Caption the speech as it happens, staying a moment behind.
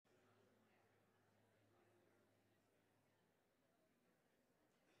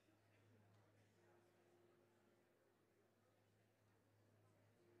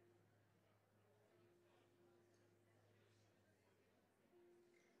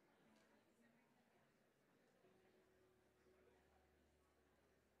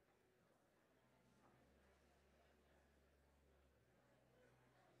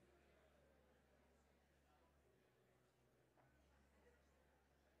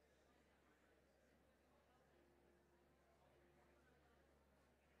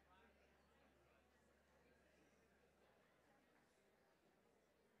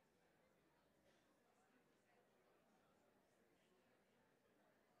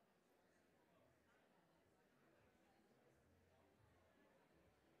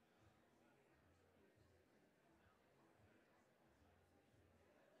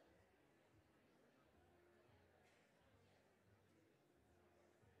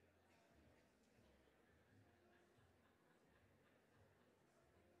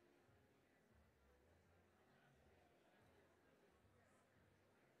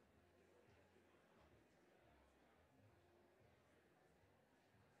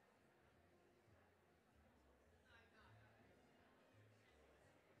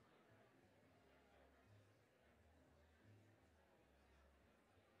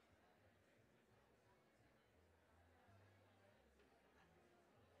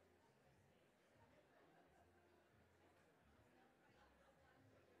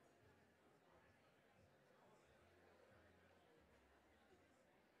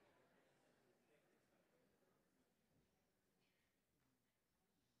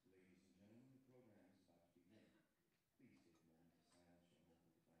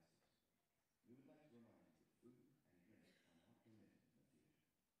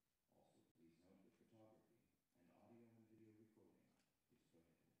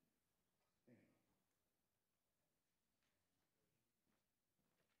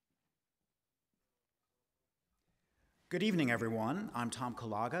Good evening, everyone. I'm Tom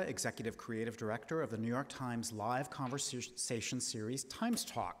Kalaga, Executive Creative Director of the New York Times live conversation series,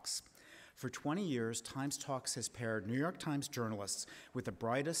 TimesTalks. For 20 years, TimesTalks has paired New York Times journalists with the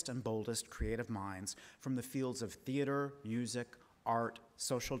brightest and boldest creative minds from the fields of theater, music, art,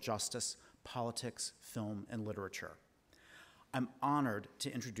 social justice, politics, film, and literature. I'm honored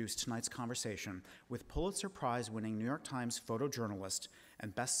to introduce tonight's conversation with Pulitzer Prize winning New York Times photojournalist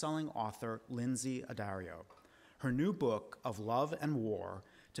and best-selling author Lynsey Addario. Her new book of love and war,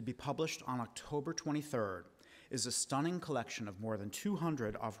 to be published on October 23rd, is a stunning collection of more than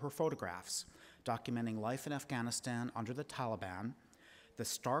 200 of her photographs documenting life in Afghanistan under the Taliban, the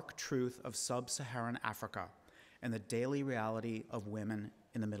stark truth of sub-Saharan Africa, and the daily reality of women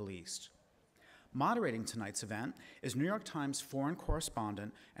in the Middle East. Moderating tonight's event is New York Times foreign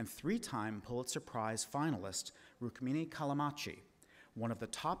correspondent and three-time Pulitzer Prize finalist Rukmini Callimachi, one of the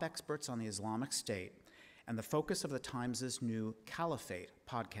top experts on the Islamic State and the focus of the Times' new Caliphate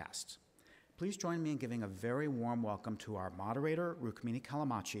podcast. Please join me in giving a very warm welcome to our moderator, Rukmini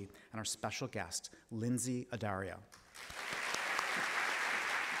Callimachi, and our special guest, Lynsey Addario.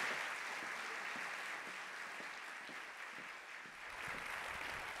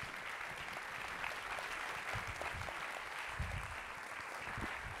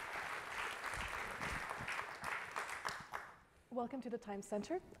 Welcome to the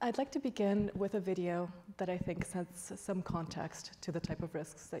TimesCenter. I'd like to begin with a video that I think sets some context to the type of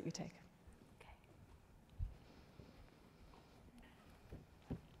risks that you take.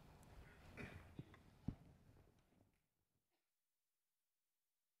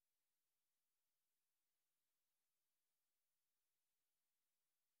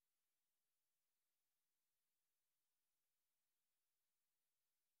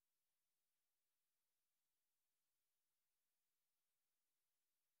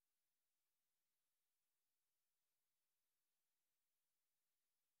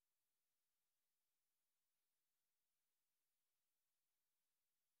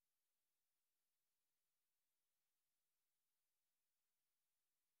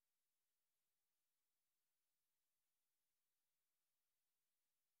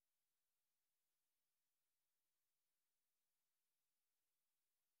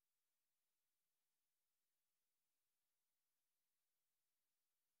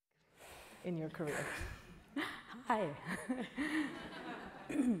 In your career. Hi.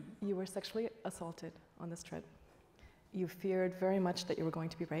 You were sexually assaulted on this trip. You feared very much that you were going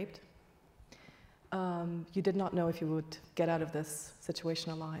to be raped. You did not know if you would get out of this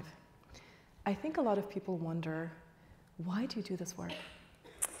situation alive. I think a lot of people wonder, why do you do this work?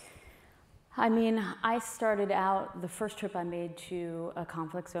 I mean, I started out, the first trip I made to a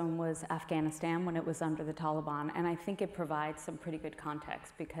conflict zone was Afghanistan when it was under the Taliban, and I think it provides some pretty good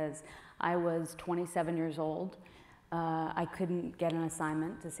context because I was 27 years old. I couldn't get an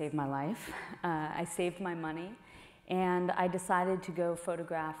assignment to save my life. I saved my money, and I decided to go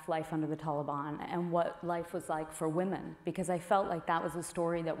photograph life under the Taliban and what life was like for women, because I felt like that was a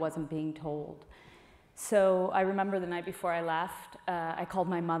story that wasn't being told. So I remember the night before I left, I called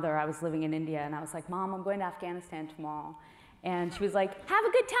my mother. I was living in India, and I was like, Mom, I'm going to Afghanistan tomorrow. And she was like, have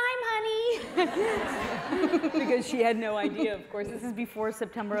a good time, honey. Because she had no idea, of course. This is before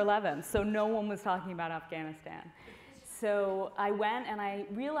September 11th, so no one was talking about Afghanistan. So I went, and I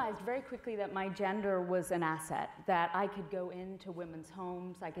realized very quickly that my gender was an asset, that I could go into women's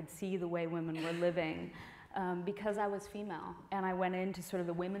homes, I could see the way women were living. Because I was female, and I went into sort of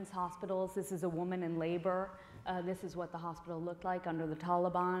the women's hospitals. This is a woman in labor. This is what the hospital looked like under the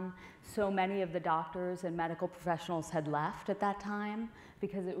Taliban. So many of the doctors and medical professionals had left at that time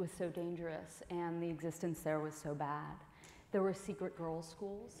because it was so dangerous and the existence there was so bad. There were secret girls'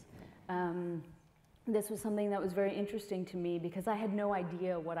 schools. This was something that was very interesting to me because I had no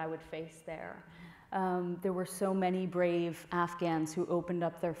idea what I would face there. There were so many brave Afghans who opened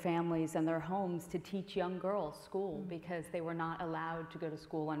up their families and their homes to teach young girls school because they were not allowed to go to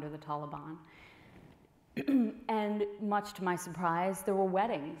school under the Taliban. And much to my surprise, there were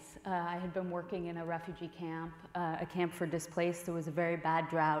weddings. I had been working in a refugee camp, a camp for displaced. There was a very bad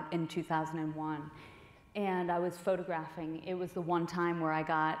drought in 2001. And I was photographing. It was the one time where I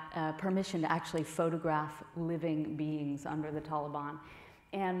got permission to actually photograph living beings under the Taliban.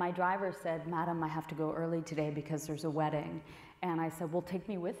 And my driver said, Madam, I have to go early today because there's a wedding. And I said, well, take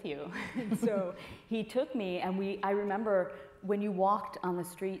me with you. And so he took me, and I remember when you walked on the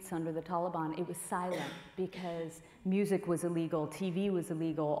streets under the Taliban, it was silent because music was illegal, TV was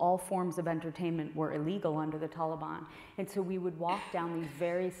illegal, all forms of entertainment were illegal under the Taliban. And so we would walk down these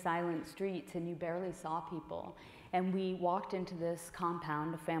very silent streets, and you barely saw people. And we walked into this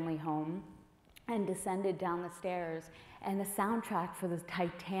compound, a family home, and descended down the stairs, and the soundtrack for the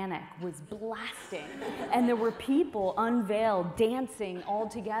Titanic was blasting. And there were people unveiled, dancing all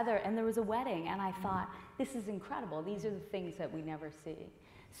together, and there was a wedding. And I thought, this is incredible. These are the things that we never see.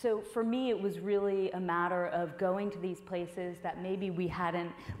 So for me, it was really a matter of going to these places that maybe we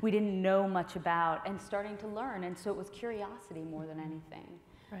didn't know much about, and starting to learn. And so it was curiosity more than anything.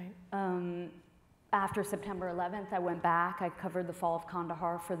 Right. After September 11th, I went back. I covered the fall of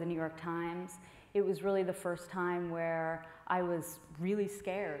Kandahar for the New York Times. It was really the first time where I was really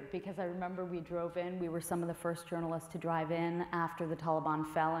scared, because I remember we drove in. We were some of the first journalists to drive in after the Taliban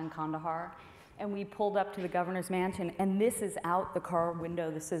fell in Kandahar. And we pulled up to the governor's mansion, and this is out the car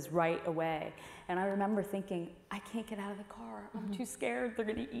window. This is right away. And I remember thinking, I can't get out of the car. I'm too scared. They're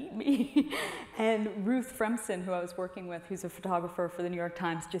going to eat me. And Ruth Fremson, who I was working with, who's a photographer for the New York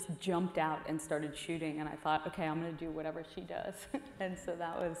Times, just jumped out and started shooting. And I thought, okay, I'm going to do whatever she does. And so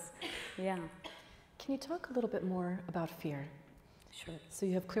that was, yeah. Can you talk a little bit more about fear? Sure. So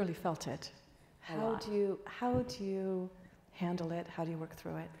you have clearly felt it. How do you handle it? How do you work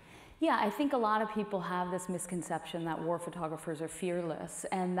through it? Yeah, I think a lot of people have this misconception that war photographers are fearless,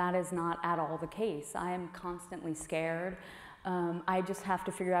 and that is not at all the case. I am constantly scared. I just have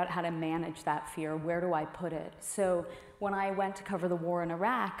to figure out how to manage that fear. Where do I put it? So when I went to cover the war in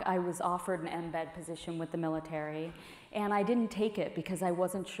Iraq, I was offered an embed position with the military, and I didn't take it because I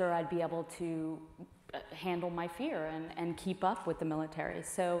wasn't sure I'd be able to handle my fear and keep up with the military.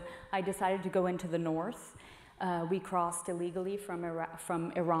 So I decided to go into the north. We crossed illegally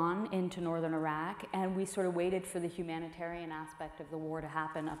from Iran into northern Iraq, and we sort of waited for the humanitarian aspect of the war to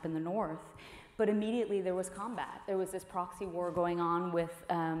happen up in the north. But immediately there was combat. There was this proxy war going on with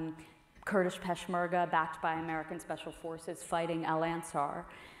Kurdish Peshmerga, backed by American Special Forces, fighting Al-Ansar,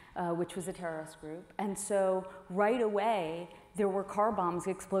 which was a terrorist group. And so right away, there were car bombs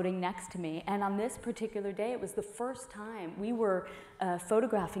exploding next to me. And on this particular day, it was the first time we were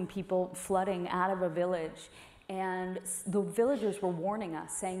photographing people flooding out of a village. And the villagers were warning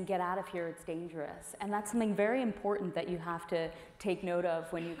us, saying, get out of here, it's dangerous. And that's something very important that you have to take note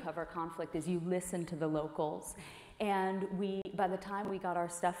of when you cover conflict, is you listen to the locals. And by the time we got our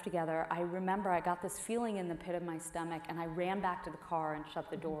stuff together, I remember I got this feeling in the pit of my stomach, and I ran back to the car and shut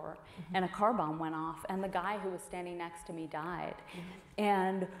the door. And a car bomb went off, and the guy who was standing next to me died.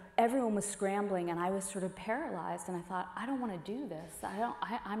 And everyone was scrambling, and I was sort of paralyzed, and I thought, I don't want to do this.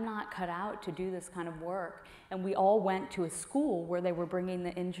 I'm not cut out to do this kind of work. And we all went to a school where they were bringing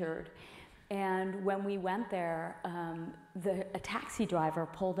the injured. And when we went there, a taxi driver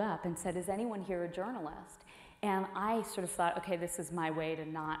pulled up and said, is anyone here a journalist? And I sort of thought, okay, this is my way to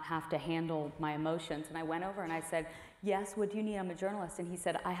not have to handle my emotions. And I went over and I said, yes, what do you need? I'm a journalist. And he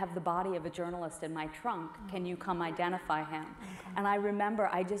said, I have the body of a journalist in my trunk. Can you come identify him? Okay. And I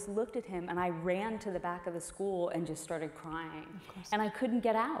remember I just looked at him and I ran to the back of the school and just started crying. And I couldn't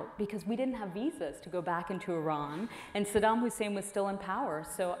get out because we didn't have visas to go back into Iran. And Saddam Hussein was still in power.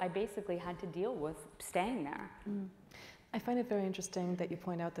 So I basically had to deal with staying there. I find it very interesting that you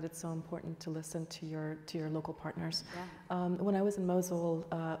point out that it's so important to listen to your local partners. Yeah. When I was in Mosul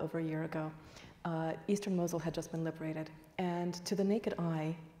over a year ago, Eastern Mosul had just been liberated, and to the naked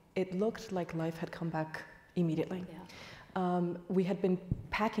eye, it looked like life had come back immediately. Yeah. We had been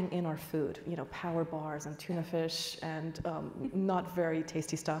packing in our food, power bars and tuna fish and not very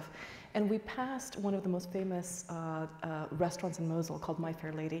tasty stuff. And we passed one of the most famous restaurants in Mosul called My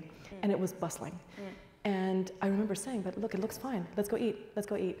Fair Lady, and it was bustling. And I remember saying, but look, it looks fine. Let's go eat. Let's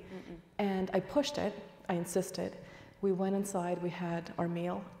go eat. And I pushed it. I insisted. We went inside. We had our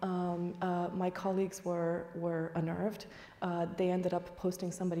meal. My colleagues were unnerved. They ended up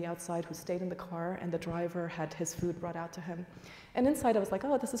posting somebody outside who stayed in the car, and the driver had his food brought out to him. And inside I was like,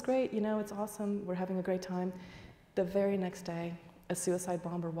 oh, this is great. It's awesome. We're having a great time. The very next day, a suicide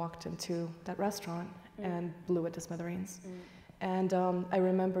bomber walked into that restaurant and blew it to smithereens. And I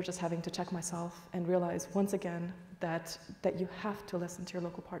remember just having to check myself and realize once again that you have to listen to your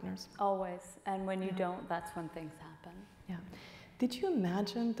local partners. Always. And when you don't, that's when things happen. Yeah. Did you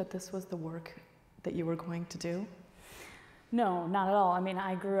imagine that this was the work that you were going to do? No, not at all. I mean,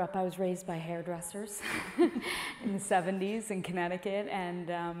 I was raised by hairdressers in the 70s in Connecticut, and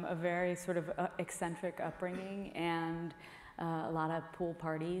a very sort of eccentric upbringing, and a lot of pool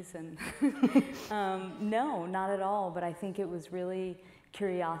parties, and no, not at all. But I think it was really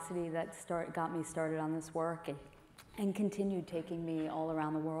curiosity that got me started on this work, and continued taking me all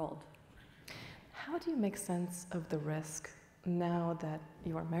around the world. How do you make sense of the risk now that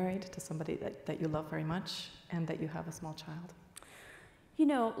you are married to somebody that you love very much and that you have a small child? You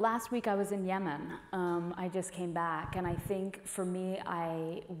know, last week I was in Yemen. I just came back, and I think for me,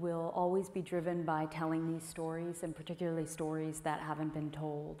 I will always be driven by telling these stories, and particularly stories that haven't been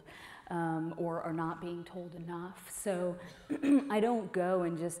told or are not being told enough. So I don't go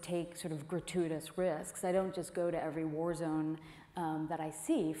and just take sort of gratuitous risks. I don't just go to every war zone that I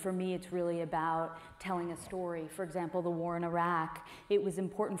see. For me, it's really about telling a story. For example, the war in Iraq, it was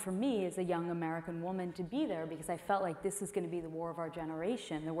important for me as a young American woman to be there because I felt like this is going to be the war of our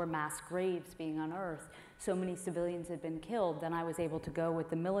generation. There were mass graves being unearthed. So many civilians had been killed. Then I was able to go with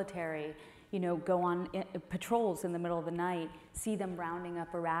the military, you know, go on patrols in the middle of the night, see them rounding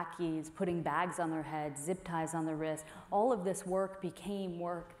up Iraqis, putting bags on their heads, zip ties on their wrists. All of this work became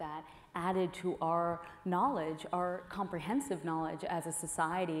work that added to our knowledge, our comprehensive knowledge as a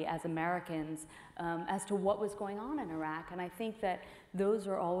society, as Americans, as to what was going on in Iraq. And I think that those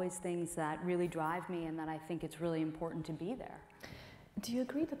are always things that really drive me and that I think it's really important to be there. Do you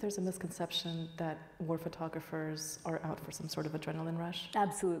agree that there's a misconception that war photographers are out for some sort of adrenaline rush?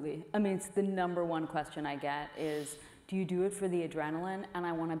 Absolutely. I mean, it's the #1 question I get is, do you do it for the adrenaline? And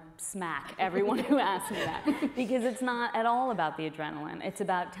I want to smack everyone who asks me that, because it's not at all about the adrenaline. It's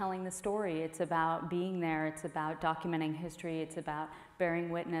about telling the story. It's about being there. It's about documenting history. It's about bearing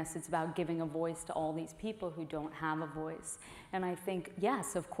witness. It's about giving a voice to all these people who don't have a voice. And I think,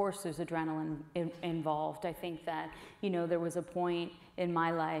 yes, of course there's adrenaline involved. I think that, you know, there was a point in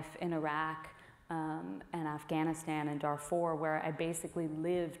my life in Iraq and Afghanistan and Darfur where I basically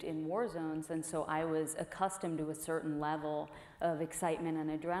lived in war zones, and so I was accustomed to a certain level of excitement and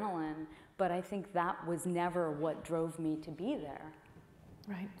adrenaline, but I think that was never what drove me to be there.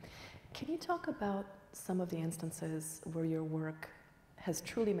 Right. Can you talk about some of the instances where your work has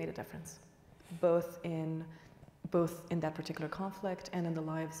truly made a difference, both in that particular conflict and in the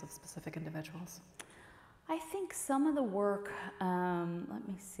lives of specific individuals? I think some of the work, let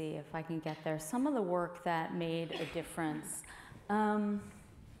me see if I can get there, some of the work that made a difference,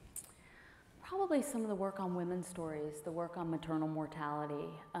 probably some of the work on women's stories, the work on maternal mortality.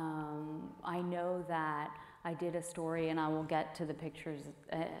 I know that I did a story, and I will get to the pictures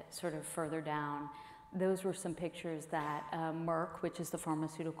sort of further down. Those were some pictures that Merck, which is the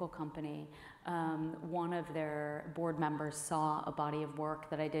pharmaceutical company, one of their board members saw a body of work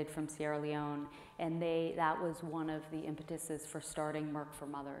that I did from Sierra Leone, and that was one of the impetuses for starting Merck for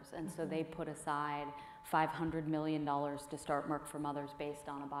Mothers. And so they put aside $500 million to start Merck for Mothers based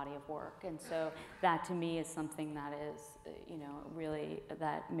on a body of work. And so that to me is something that is, you know, really,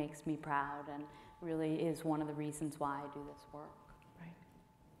 that makes me proud and really is one of the reasons why I do this work.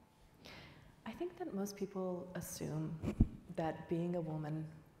 I think that most people assume that being a woman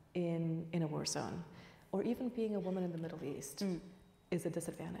in a war zone, or even being a woman in the Middle East, is a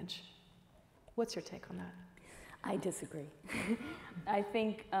disadvantage. What's your take on that? I disagree. I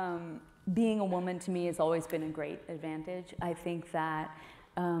think being a woman to me has always been a great advantage. I think that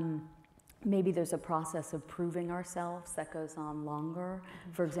maybe there's a process of proving ourselves that goes on longer.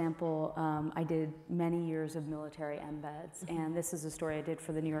 For example, I did many years of military embeds, and this is a story I did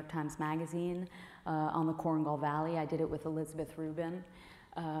for the New York Times Magazine on the Korengal Valley. I did it with Elizabeth Rubin,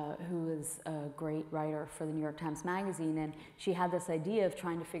 who is a great writer for the New York Times Magazine, and she had this idea of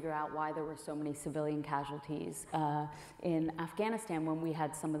trying to figure out why there were so many civilian casualties in Afghanistan when we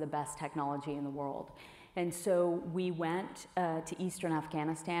had some of the best technology in the world. And so we went to eastern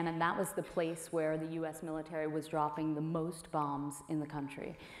Afghanistan, and that was the place where the US military was dropping the most bombs in the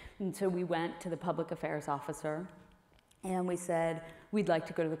country. And so we went to the public affairs officer, and we said, we'd like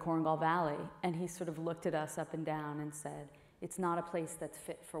to go to the Korengal Valley. And he sort of looked at us up and down and said, it's not a place that's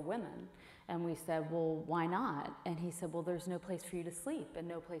fit for women. And we said, well, why not? And he said, well, there's no place for you to sleep and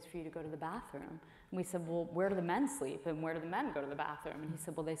no place for you to go to the bathroom. And we said, well, where do the men sleep and where do the men go to the bathroom? And he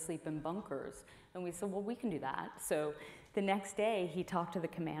said, well, they sleep in bunkers. And we said, well, we can do that. So the next day he talked to the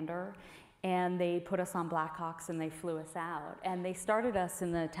commander, and they put us on Blackhawks and they flew us out. And they started us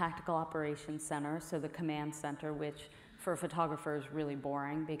in the Tactical Operations Center, so the command center, which for a photographer is really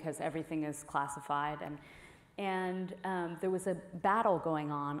boring because everything is classified. And there was a battle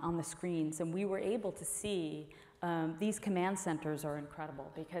going on the screens, and we were able to see, these command centers are incredible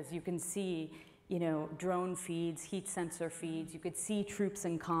because you can see, you know, drone feeds, heat sensor feeds, you could see troops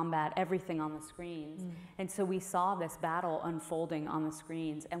in combat, everything on the screens. And so we saw this battle unfolding on the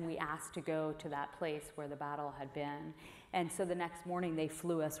screens, and we asked to go to that place where the battle had been. And so the next morning they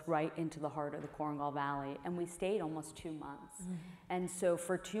flew us right into the heart of the Korengal Valley, and we stayed almost 2 months. And so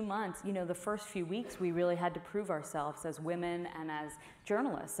for 2 months, you know, the first few weeks we really had to prove ourselves as women and as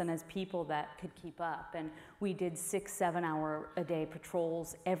journalists and as people that could keep up. And we did 6-7 hour a day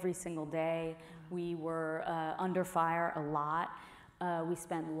patrols every single day. We were under fire a lot. We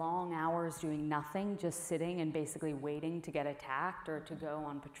spent long hours doing nothing, just sitting and basically waiting to get attacked or to go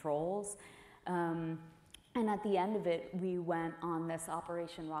on patrols. And at the end of it, we went on this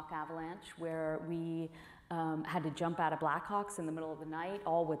Operation Rock Avalanche where we had to jump out of Blackhawks in the middle of the night,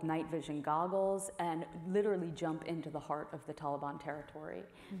 all with night vision goggles, and literally jump into the heart of the Taliban territory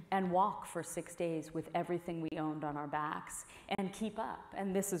and walk for 6 days with everything we owned on our backs and keep up.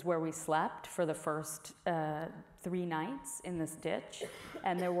 And this is where we slept for the first 3 nights in this ditch.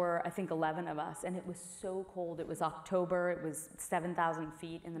 And there were, I think, 11 of us. And it was so cold. It was October. It was 7,000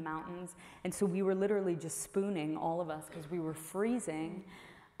 feet in the mountains. And so we were literally just spooning, all of us, because we were freezing.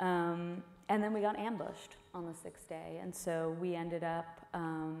 And then we got ambushed on the 6th day. And so we ended up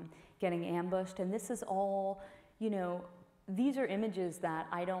getting ambushed. And this is all, you know, these are images that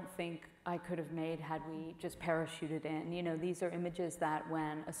I don't think I could have made had we just parachuted in. You know, these are images that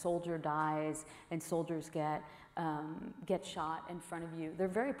when a soldier dies and soldiers get shot in front of you, they're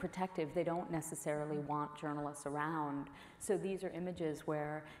very protective. They don't necessarily want journalists around. So these are images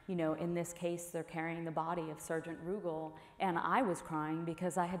where, you know, in this case, they're carrying the body of Sergeant Rugal, and I was crying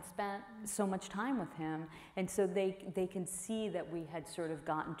because I had spent so much time with him. And so they can see that we had sort of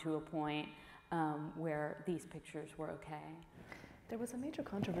gotten to a point where these pictures were okay. There was a major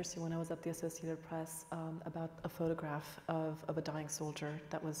controversy when I was at the Associated Press about a photograph of a dying soldier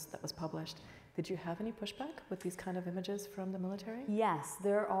that was published. Did you have any pushback with these kind of images from the military? Yes,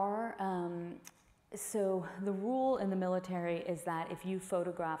 there are. So the rule in the military is that if you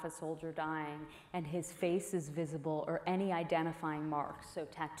photograph a soldier dying and his face is visible or any identifying marks, so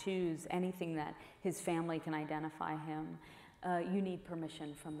tattoos, anything that his family can identify him, you need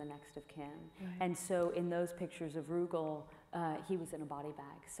permission from the next of kin. Right. And so in those pictures of Rugal, he was in a body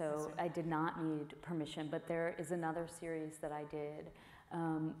bag, so I did not need permission. But there is another series that I did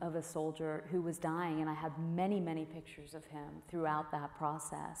of a soldier who was dying, and I have many, many pictures of him throughout that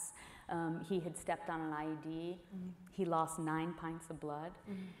process. He had stepped on an IED. He lost 9 pints of blood.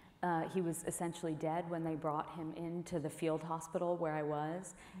 He was essentially dead when they brought him into the field hospital where I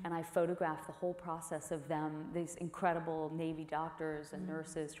was, and I photographed the whole process of them, these incredible Navy doctors and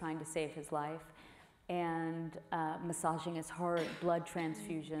nurses trying to save his life, and massaging his heart, blood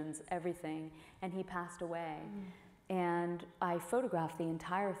transfusions, everything, and he passed away. And I photographed the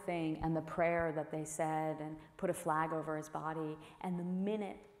entire thing and the prayer that they said and put a flag over his body, and the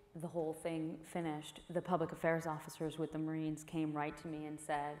minute the whole thing finished, the public affairs officers with the Marines came right to me and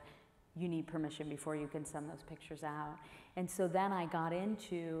said, you need permission before you can send those pictures out. And so then I got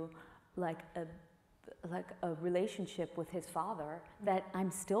into like a relationship with his father that I'm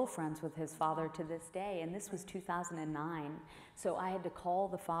still friends with his father to this day. And this was 2009. So I had to call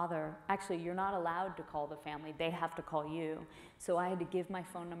the father. Actually, you're not allowed to call the family. They have to call you. So I had to give my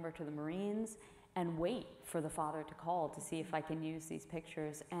phone number to the Marines and wait for the father to call to see if I can use these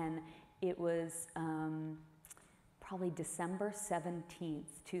pictures. And it was probably December 17th,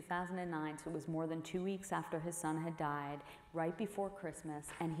 2009, so it was more than 2 weeks after his son had died, right before Christmas,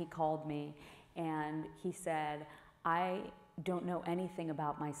 and he called me and he said, I don't know anything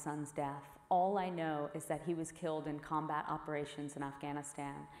about my son's death. All I know is that he was killed in combat operations in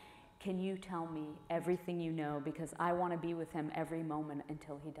Afghanistan. Can you tell me everything you know, because I want to be with him every moment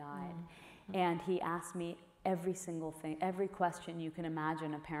until he died. And he asked me every single thing, every question you can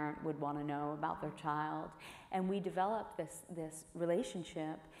imagine a parent would want to know about their child. And we developed this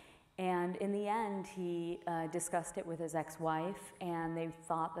relationship. And in the end, he discussed it with his ex-wife, and they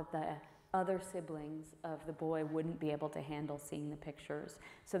thought that the other siblings of the boy wouldn't be able to handle seeing the pictures.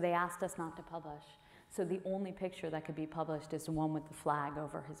 So they asked us not to publish. So the only picture that could be published is the one with the flag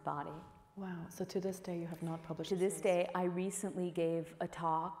over his body. Wow, so to this day you have not published To this day, I recently gave a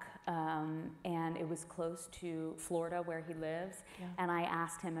talk, and it was close to Florida where he lives, and I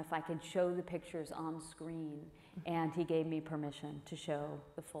asked him if I could show the pictures on screen, and he gave me permission to show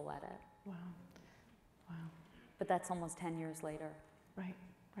the full edit. Wow, wow. But that's almost 10 years later. Right,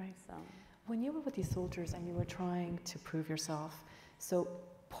 right. So. When you were with these soldiers and you were trying to prove yourself, so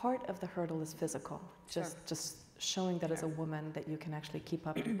part of the hurdle is physical, just showing that as a woman that you can actually keep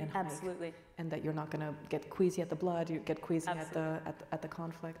up and hike. Absolutely. And that you're not going to get queasy at the blood, you get queasy at the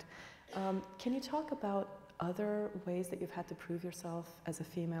conflict. Can you talk about other ways that you've had to prove yourself as a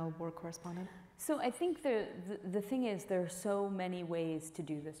female war correspondent? So I think the thing is there are so many ways to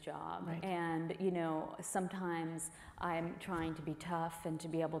do this job. Right. And, you know, sometimes I'm trying to be tough and to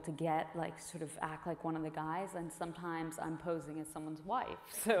be able to get, like, sort of act like one of the guys, and sometimes I'm posing as someone's wife.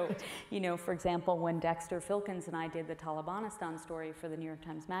 So, you know, for example, when Dexter Filkins and I did the Talibanistan story for the New York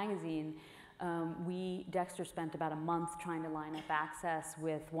Times Magazine, Dexter spent about a month trying to line up access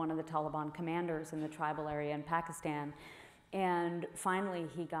with one of the Taliban commanders in the tribal area in Pakistan. And finally,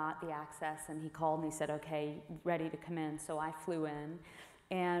 he got the access, and he called and he said, okay, ready to come in. So I flew in,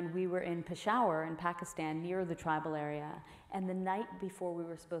 and we were in Peshawar in Pakistan, near the tribal area. And the night before we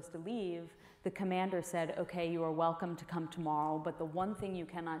were supposed to leave, the commander said, okay, you are welcome to come tomorrow, but the one thing you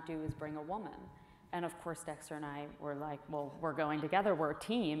cannot do is bring a woman. And of course, Dexter and I were like, well, we're going together, we're a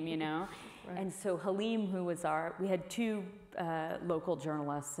team, you know? Right. And so Halim, who was we had two local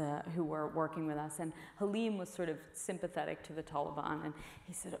journalists who were working with us, and Halim was sort of sympathetic to the Taliban, and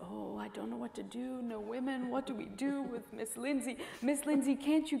he said, oh, I don't know what to do, no women, what do we do with Miss Lynsey? Miss Lynsey,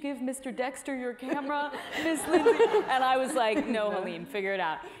 can't you give Mr. Dexter your camera, Miss Lynsey? And I was like, no, Halim, figure it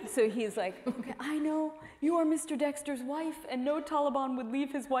out. So he's like, okay, I know, you are Mr. Dexter's wife, and no Taliban would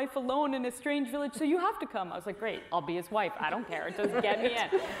leave his wife alone in a strange village, so you have to come. I was like, great, I'll be his wife, I don't care, just get me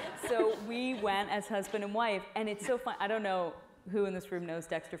in. So we went as husband and wife, and it's so fun. I don't know who in this room knows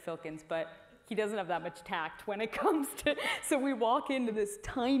Dexter Filkins, but he doesn't have that much tact when it comes to, so we walk into this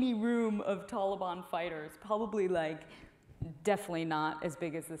tiny room of Taliban fighters, probably like, definitely not as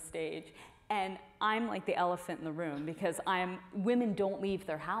big as the stage. And I'm like the elephant in the room because women don't leave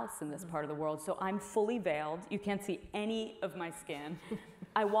their house in this part of the world, so I'm fully veiled. You can't see any of my skin.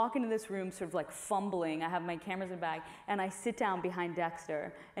 I walk into this room sort of like fumbling. I have my cameras in the bag, and I sit down behind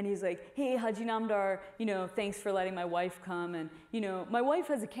Dexter, and he's like, hey, Haji Namdar, you know, thanks for letting my wife come, and, you know, my wife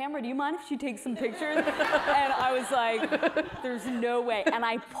has a camera. Do you mind if she takes some pictures? And I was like, there's no way. And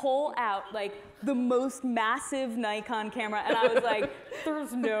I pull out, like, the most massive Nikon camera, and I was like,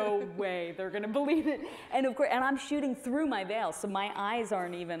 there's no way they're gonna believe it. And of course, and I'm shooting through my veil, so my eyes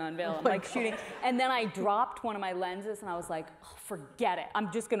aren't even unveiled. I'm like shooting, and then I dropped one of my lenses, and I was like, oh, forget it.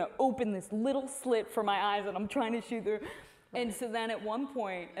 I'm just gonna open this little slit for my eyes, and I'm trying to shoot through. And so then at one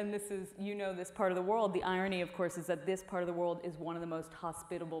point, and this is, you know, this part of the world, the irony, of course, is that this part of the world is one of the most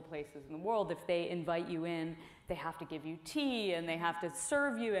hospitable places in the world. If they invite you in, they have to give you tea, and they have to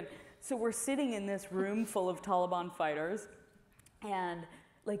serve you, and so we're sitting in this room full of Taliban fighters, and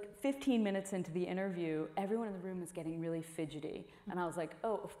like 15 minutes into the interview, everyone in the room is getting really fidgety. And I was like,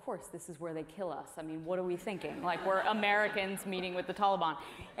 oh, of course, this is where they kill us. I mean, what are we thinking? Like, we're Americans meeting with the Taliban.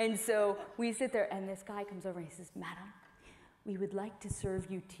 And so we sit there, and this guy comes over, and he says, madam, we would like to serve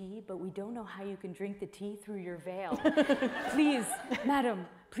you tea, but we don't know how you can drink the tea through your veil. Please, madam,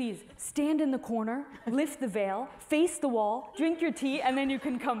 please, stand in the corner, lift the veil, face the wall, drink your tea, and then you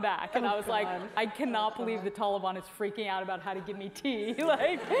can come back. And I was like, I cannot believe the Taliban is freaking out about how to give me tea.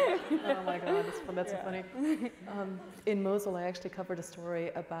 Like, oh my God, that's so funny. In Mosul, I actually covered a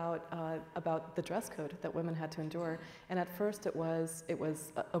story about the dress code that women had to endure. And at first it was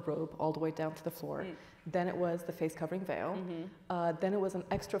a robe all the way down to the floor. Then it was the face covering veil. Then it was an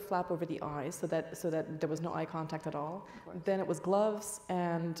extra flap over the eyes so that there was no eye contact at all. Then it was gloves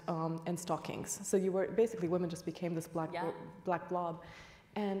and stockings. So you were basically, women just became this black blob.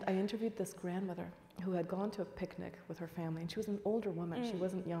 And I interviewed this grandmother who had gone to a picnic with her family, and she was an older woman. She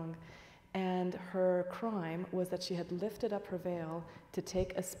wasn't young. And her crime was that she had lifted up her veil to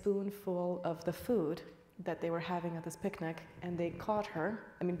take a spoonful of the food that they were having at this picnic, and they caught her.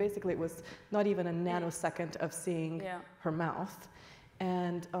 I mean, basically it was not even a nanosecond of seeing her mouth.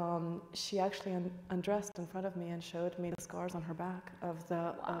 And she actually undressed in front of me and showed me the scars on her back of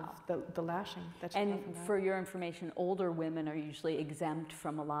the lashing that she got from that. For your information, older women are usually exempt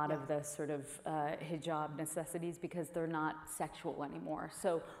from a lot of the sort of hijab necessities because they're not sexual anymore.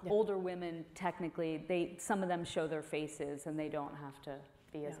 So older women, technically, some of them show their faces and they don't have to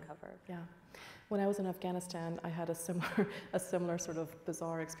be as covered. Yeah. When I was in Afghanistan, I had a similar sort of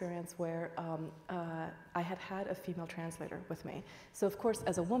bizarre experience where I had a female translator with me. So of course,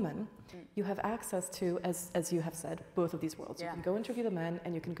 as a woman, you have access to, as you have said, both of these worlds. You can go interview the men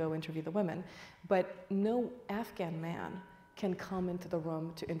and you can go interview the women. But no Afghan man can come into the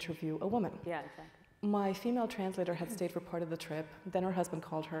room to interview a woman. Yeah, exactly. My female translator had stayed for part of the trip. Then her husband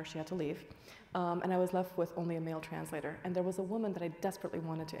called her, she had to leave. And I was left with only a male translator. And there was a woman that I desperately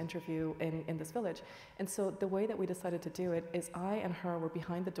wanted to interview in this village. And so the way that we decided to do it is I and her were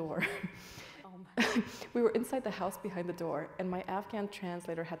behind the door. We were inside the house behind the door, and my Afghan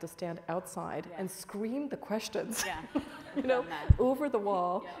translator had to stand outside and scream the questions, you know, over the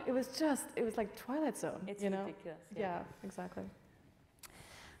wall. It was like Twilight Zone, it's you know? Ridiculous. Yeah, exactly.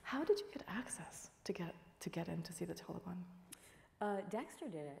 How did you get access to get in to see the Taliban? Dexter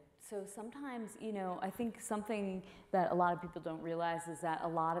did it. So sometimes, you know, I think something that a lot of people don't realize is that a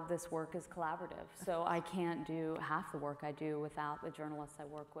lot of this work is collaborative. So I can't do half the work I do without the journalists I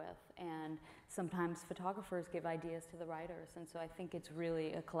work with. And sometimes photographers give ideas to the writers. And so I think it's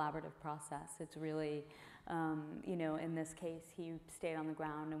really a collaborative process. It's really, You know, in this case, he stayed on the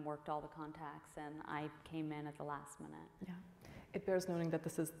ground and worked all the contacts, and I came in at the last minute. Yeah. It bears noting that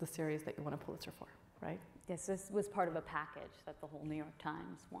this is the series that you won a Pulitzer for, right? Yes, this was part of a package that the whole New York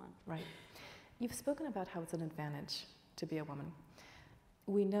Times won. Right. You've spoken about how it's an advantage to be a woman.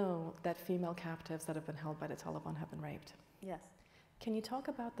 We know that female captives that have been held by the Taliban have been raped. Yes. Can you talk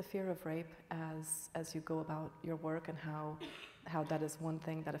about the fear of rape as you go about your work, and how that is one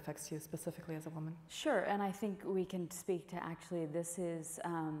thing that affects you specifically as a woman? Sure, and I think we can speak to actually this is,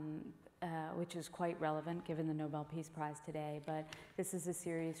 which is quite relevant given the Nobel Peace Prize today, but this is a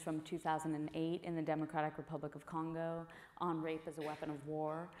series from 2008 in the Democratic Republic of Congo on rape as a weapon of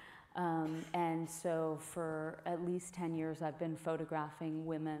war. And so for at least 10 years, I've been photographing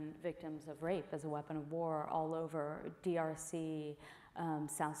women victims of rape as a weapon of war all over DRC,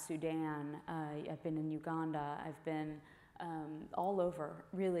 South Sudan. I've been in Uganda. I've been all over,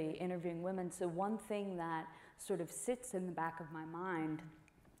 really, interviewing women. So one thing that sort of sits in the back of my mind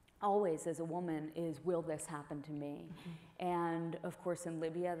always as a woman is, will this happen to me? Mm-hmm. And of course in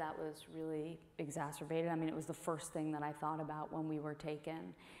Libya that was really exacerbated. I mean, it was the first thing that I thought about when we were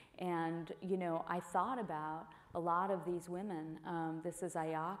taken. And you know, I thought about a lot of these women. This is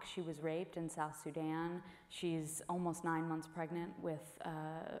Ayak, she was raped in South Sudan. She's almost 9 months pregnant with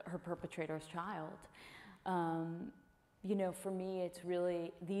her perpetrator's child. You know, for me, it's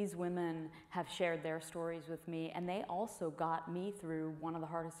really, these women have shared their stories with me, and they also got me through one of the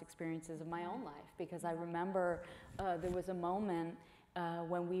hardest experiences of my own life, because I remember there was a moment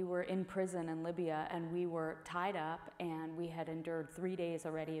when we were in prison in Libya, and we were tied up, and we had endured 3 days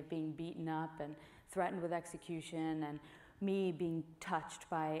already of being beaten up and threatened with execution, and me being touched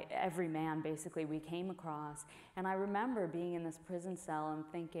by every man, basically, we came across. And I remember being in this prison cell and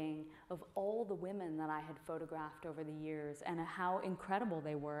thinking of all the women that I had photographed over the years, and how incredible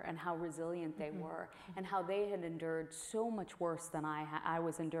they were, and how resilient they were, and how they had endured so much worse than I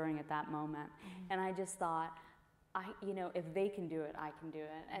was enduring at that moment. And I just thought, you know, if they can do it, I can do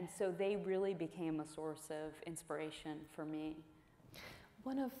it. And so they really became a source of inspiration for me.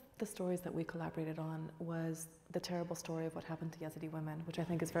 One of the stories that we collaborated on was the terrible story of what happened to Yazidi women, which I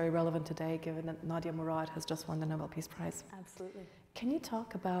think is very relevant today, given that Nadia Murad has just won the Nobel Peace Prize. Absolutely. Can you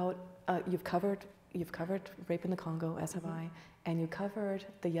talk about, you've covered rape in the Congo, as have I, and you covered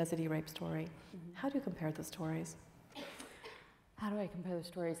the Yazidi rape story. How do you compare the stories? How do I compare the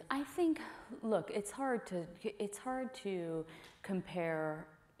stories? I think, look, it's hard to compare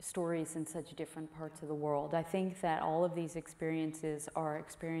stories in such different parts of the world. I think that all of these experiences are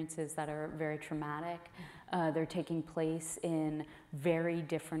experiences that are very traumatic. They're taking place in very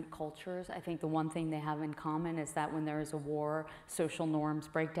different cultures. I think the one thing they have in common is that when there is a war, social norms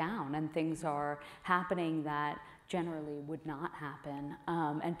break down and things are happening that generally would not happen,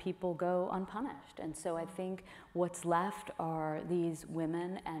 and people go unpunished. And so I think what's left are these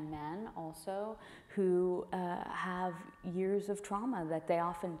women and men also who have years of trauma that they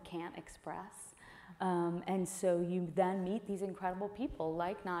often can't express. And so you then meet these incredible people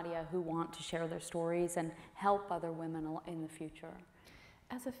like Nadia who want to share their stories and help other women in the future.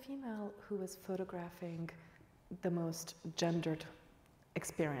 As a female who is photographing the most gendered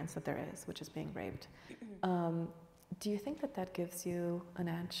experience that there is, which is being raped, do you think that that gives you an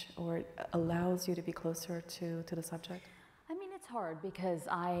edge, or allows you to be closer to the subject? I mean, it's hard because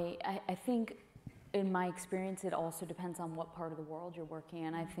I think in my experience, it also depends on what part of the world you're working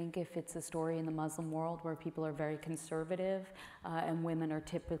in. I think if it's a story in the Muslim world where people are very conservative and women are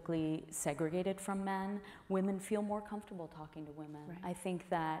typically segregated from men, women feel more comfortable talking to women. Right. I think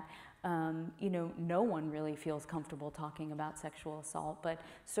that you know, no one really feels comfortable talking about sexual assault, but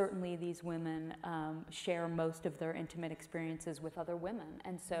certainly these women share most of their intimate experiences with other women.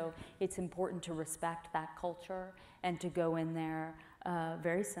 And so it's important to respect that culture and to go in there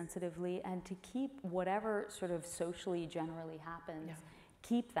very sensitively and to keep whatever sort of socially generally happens,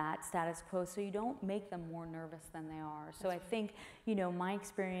 keep that status quo so you don't make them more nervous than they are. So I think, you know, my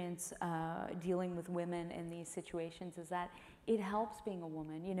experience dealing with women in these situations is that it helps being a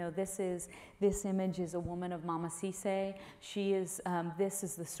woman. You know, this image is a woman of Mama Cisse. She is, this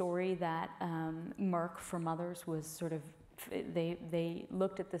is the story that Merck for Mothers was sort of, they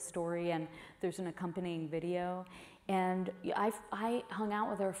looked at this story and there's an accompanying video. And I hung out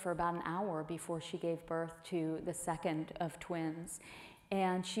with her for about an hour before she gave birth to the second of twins.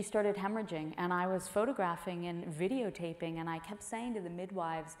 And she started hemorrhaging, and I was photographing and videotaping, and I kept saying to the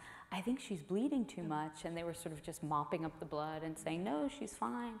midwives, I think she's bleeding too much, and they were sort of just mopping up the blood and saying, no, she's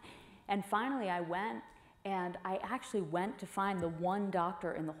fine. And finally I went And I actually went to find the one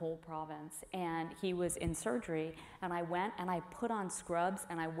doctor in the whole province, and he was in surgery, and I went and I put on scrubs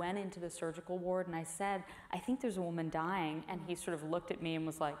and I went into the surgical ward and I said, I think there's a woman dying, and he sort of looked at me and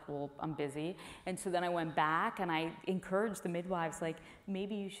was like, well, I'm busy. And so then I went back and I encouraged the midwives, like,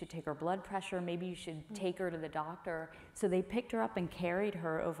 maybe you should take her blood pressure, maybe you should take her to the doctor. So they picked her up and carried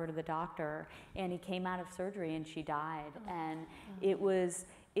her over to the doctor, and he came out of surgery and she died. And it was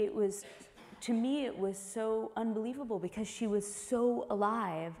to me, it was so unbelievable because she was so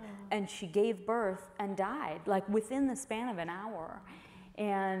alive and she gave birth and died, like within the span of an hour.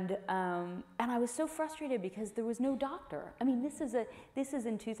 And I was so frustrated because there was no doctor. I mean, this is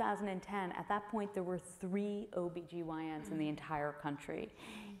in 2010. At that point, there were 3 OBGYNs in the entire country.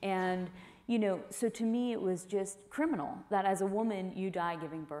 And, you know, so to me, it was just criminal that as a woman, you die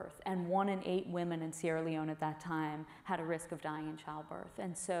giving birth. And 1 in 8 women in Sierra Leone at that time had a risk of dying in childbirth.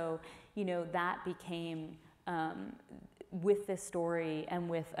 And so, you know, that became, with this story and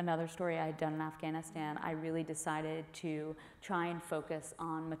with another story I had done in Afghanistan, I really decided to try and focus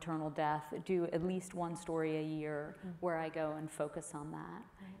on maternal death, do at least 1 story a year where I go and focus on that.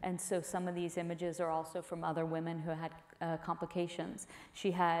 And so some of these images are also from other women who had complications.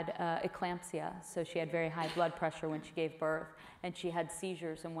 She had eclampsia, so she had very high blood pressure when she gave birth, and she had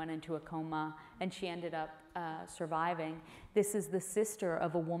seizures and went into a coma, and she ended up surviving. This is the sister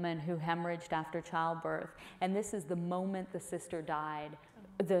of a woman who hemorrhaged after childbirth, and this is the moment the sister died.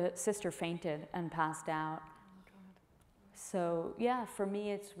 The sister fainted and passed out. So yeah, for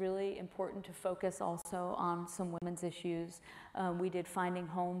me, it's really important to focus also on some women's issues. We did Finding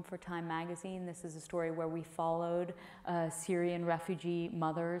Home for Time magazine. This is a story where we followed Syrian refugee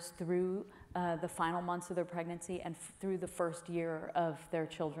mothers through the final months of their pregnancy and through the first year of their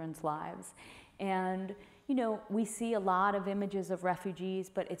children's lives. And you know, we see a lot of images of refugees,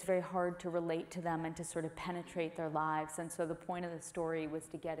 but it's very hard to relate to them and to sort of penetrate their lives. And so the point of the story was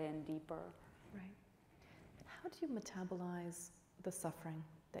to get in deeper. Right. How do you metabolize the suffering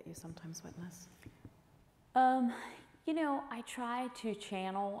that you sometimes witness? You know, I try to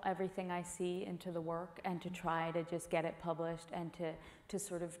channel everything I see into the work and to try to just get it published and to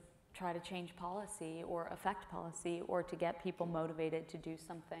sort of try to change policy or affect policy or to get people motivated to do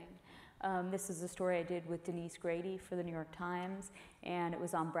something. This is a story I did with Denise Grady for the New York Times, and it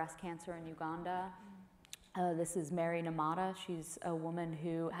was on breast cancer in Uganda. This is Mary Namata. She's a woman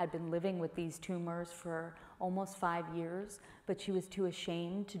who had been living with these tumors for almost 5 years, but she was too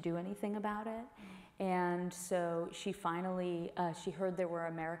ashamed to do anything about it. And so she finally, she heard there were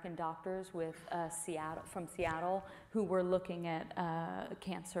American doctors from Seattle who were looking at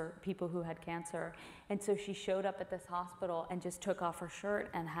cancer, people who had cancer. And so she showed up at this hospital and just took off her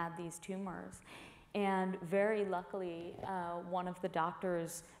shirt and had these tumors. And very luckily, one of the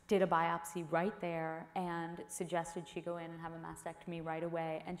doctors did a biopsy right there and suggested she go in and have a mastectomy right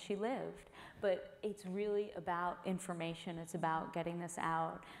away, and she lived. But it's really about information. It's about getting this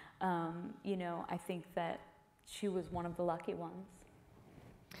out. You know, I think that she was one of the lucky ones.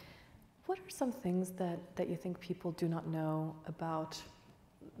 What are some things that you think people do not know about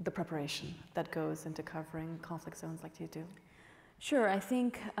the preparation that goes into covering conflict zones like you do? Sure, I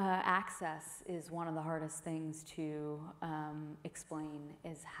think access is one of the hardest things to explain,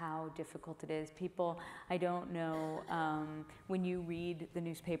 is how difficult it is. People, I don't know, when you read the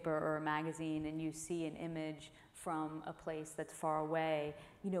newspaper or a magazine and you see an image from a place that's far away,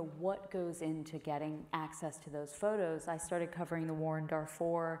 you know, what goes into getting access to those photos? I started covering the war in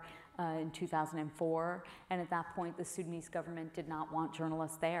Darfur in 2004, and at that point the Sudanese government did not want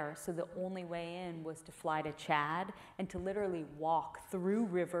journalists there, so the only way in was to fly to Chad and to literally walk through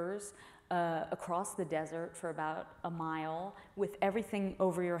rivers across the desert for about a mile with everything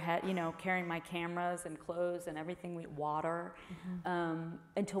over your head, you know, carrying my cameras and clothes and everything, water,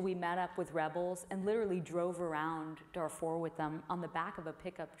 until we met up with rebels and literally drove around Darfur with them on the back of a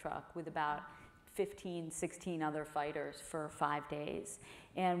pickup truck with about 15, 16 other fighters for 5 days.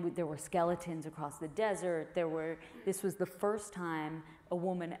 And there were skeletons across the desert. This was the first time a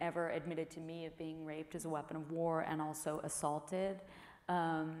woman ever admitted to me of being raped as a weapon of war and also assaulted.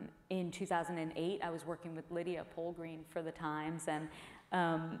 In 2008, I was working with Lydia Polgreen for the Times, and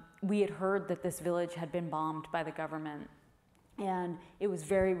we had heard that this village had been bombed by the government. And it was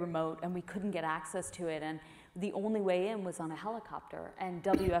very remote, and we couldn't get access to it. And the only way in was on a helicopter. And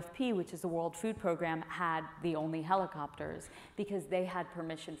WFP, which is the World Food Program, had the only helicopters because they had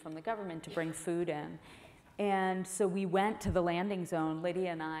permission from the government to bring food in. And so we went to the landing zone,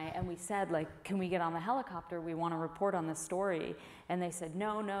 Lydia and I, and we said, like, can we get on the helicopter? We want to report on this story. And they said,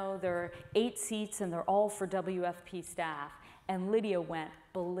 no, there are 8 seats and they're all for WFP staff. And Lydia went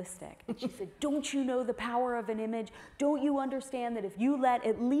ballistic. And she said, don't you know the power of an image? Don't you understand that if you let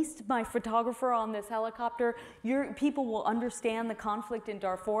at least my photographer on this helicopter, your people will understand the conflict in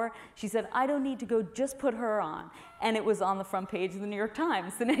Darfur? She said, I don't need to go, just put her on. And it was on the front page of the New York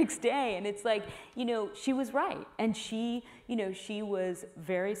Times the next day. And it's like, you know, she was right. And she, you know, she was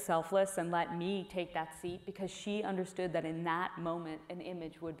very selfless and let me take that seat because she understood that in that moment, an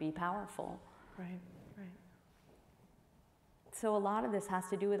image would be powerful. Right, right. So a lot of this has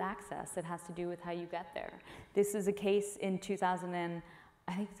to do with access. It has to do with how you get there. This is a case in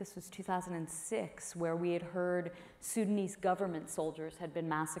 2006, where we had heard Sudanese government soldiers had been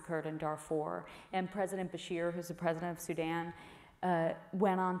massacred in Darfur. And President Bashir, who's the president of Sudan,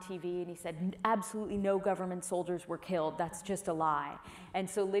 went on TV and he said, absolutely no government soldiers were killed. That's just a lie. And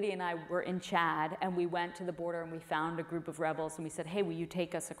so Lydia and I were in Chad, and we went to the border and we found a group of rebels and we said, hey, will you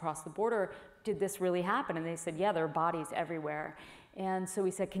take us across the border? Did this really happen? And they said, yeah, there are bodies everywhere. And so we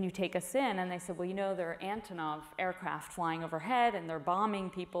said, can you take us in? And they said, well, you know, there are Antonov aircraft flying overhead and they're bombing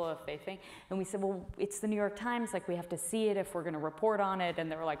people if they think. And we said, well, it's the New York Times, like we have to see it if we're going to report on it. And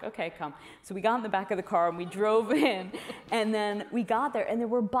they were like, okay, come. So we got in the back of the car and we drove in, and then we got there and there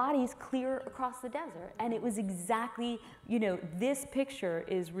were bodies clear across the desert. And it was exactly, you know, this picture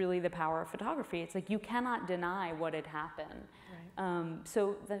is really the power of photography. It's like you cannot deny what had happened. Right.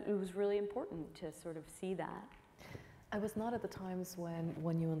 So that it was really important to sort of see that. I was not at the times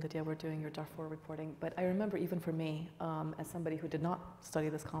when you and Lydia were doing your Darfur reporting, but I remember even for me, as somebody who did not study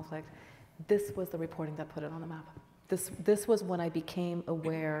this conflict, this was the reporting that put it on the map. This was when I became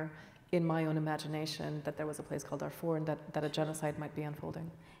aware in my own imagination that there was a place called Darfur and that a genocide might be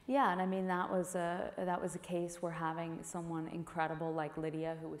unfolding. Yeah, and I mean that was a case where having someone incredible like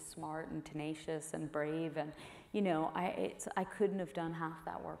Lydia, who was smart and tenacious and brave, and you know, I couldn't have done half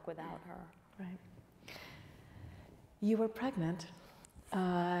that work without her. Right. You were pregnant,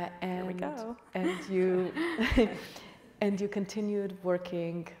 and here we go. And you and you continued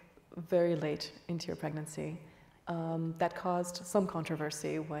working very late into your pregnancy. That caused some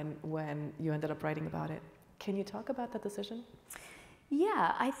controversy when you ended up writing about it. Can you talk about that decision?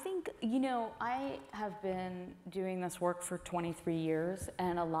 Yeah, I think, you know, I have been doing this work for 23 years,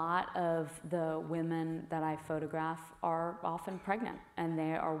 and a lot of the women that I photograph are often pregnant, and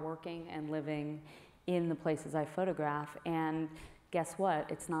they are working and living in the places I photograph, and guess what?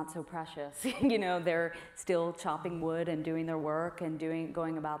 It's not so precious. You know, they're still chopping wood and doing their work and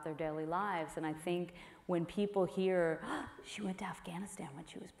going about their daily lives. And I think when people hear, oh, she went to Afghanistan when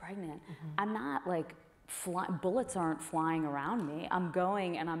she was pregnant, I'm not like, bullets aren't flying around me. I'm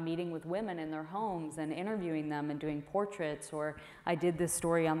going and I'm meeting with women in their homes and interviewing them and doing portraits. Or I did this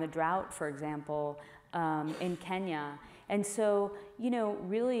story on the drought, for example, in Kenya. And so, you know,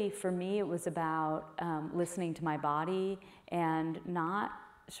 really for me it was about listening to my body and not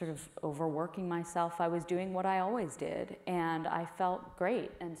sort of overworking myself. I was doing what I always did, and I felt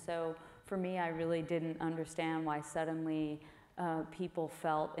great. And so for me, I really didn't understand why suddenly people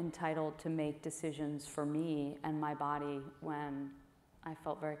felt entitled to make decisions for me and my body when I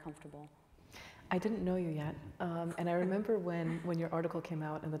felt very comfortable. I didn't know you yet, and I remember when your article came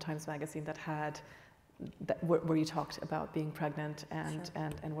out in the Times Magazine that had where you talked about being pregnant and, sure.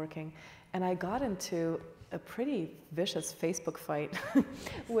 and working. And I got into a pretty vicious Facebook fight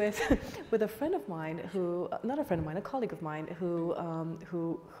with a friend of mine who, not a friend of mine, a colleague of mine who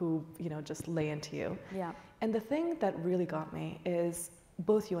you know, just lay into you. Yeah. And the thing that really got me is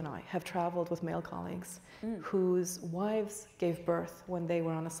both you and I have traveled with male colleagues whose wives gave birth when they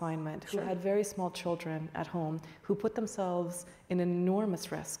were on assignment, who had very small children at home, who put themselves in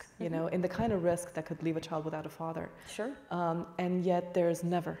enormous risk, you know, in the kind of risk that could leave a child without a father. Sure. And yet there's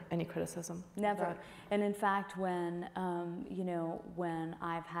never any criticism. Never. And in fact, when, you know, when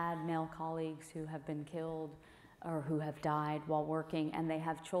I've had male colleagues who have been killed or who have died while working and they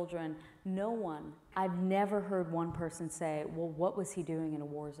have children, no one, I've never heard one person say, well, what was he doing in a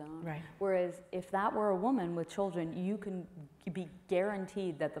war zone? Right. Whereas if that were a woman with children, you can be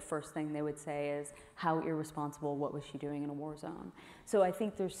guaranteed that the first thing they would say is, how irresponsible, what was she doing in a war zone? So I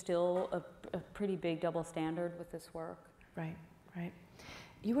think there's still a pretty big double standard with this work. Right, right.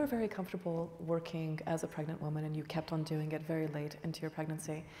 You were very comfortable working as a pregnant woman, and you kept on doing it very late into your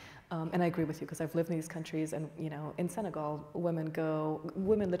pregnancy. And I agree with you, because I've lived in these countries, and you know, in Senegal,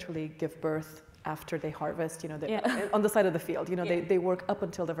 women literally give birth after they harvest. You know, on the side of the field. You know, they work up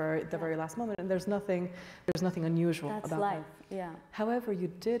until the very last moment, and there's nothing unusual about that. That's life. Yeah. However, you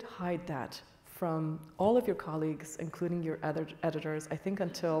did hide that from all of your colleagues, including your other editors, I think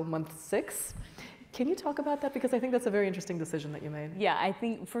until month 6. Can you talk about that? Because I think that's a very interesting decision that you made. Yeah, I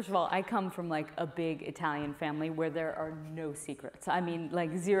think, first of all, I come from like a big Italian family where there are no secrets. I mean,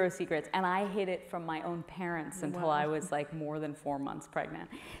 like 0 secrets. And I hid it from my own parents until I was like more than 4 months pregnant.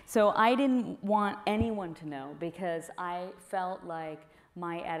 So I didn't want anyone to know because I felt like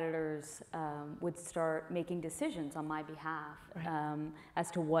my editors would start making decisions on my behalf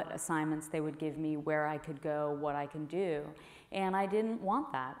as to what assignments they would give me, where I could go, what I can do. And I didn't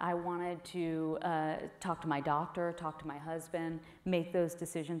want that. I wanted to talk to my doctor, talk to my husband, make those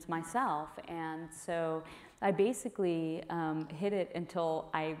decisions myself. And so I basically hid it until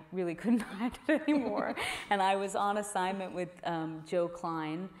I really couldn't hide it anymore. And I was on assignment with Joe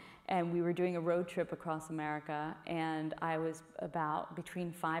Klein, and we were doing a road trip across America, and I was about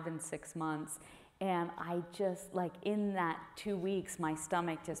between 5 and 6 months. And I just, like, in that 2 weeks, my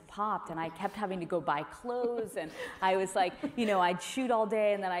stomach just popped, and I kept having to go buy clothes, and I was like, you know, I'd shoot all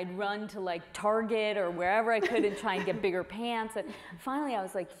day, and then I'd run to, like, Target or wherever I could and try and get bigger pants. And finally, I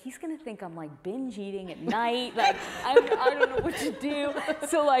was like, he's gonna think I'm, like, binge eating at night. Like, I don't know what to do.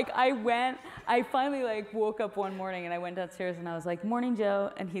 So, like, I finally, like, woke up one morning, and I went downstairs, and I was like, morning,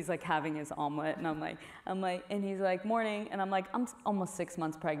 Joe. And he's, like, having his omelet, and I'm like, and he's like, morning. And I'm like, I'm almost 6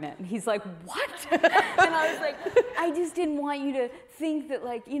 months pregnant. And he's like, what? And I was like, I just didn't want you to think that,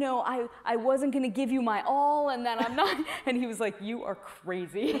 like, you know, I wasn't going to give you my all and that I'm not. And he was like, you are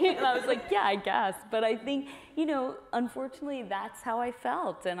crazy. And I was like, yeah, I guess. But I think, you know, unfortunately, that's how I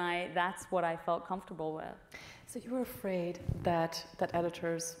felt. And that's what I felt comfortable with. So you were afraid that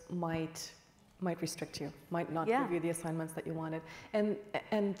editors might restrict you, might not give you the assignments that you wanted.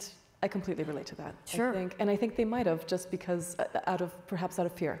 And I completely relate to that. Sure. I think they might have, just because perhaps out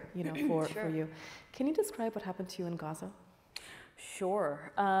of fear, you know, for you. Can you describe what happened to you in Gaza?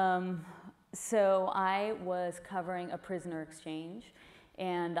 Sure. So I was covering a prisoner exchange,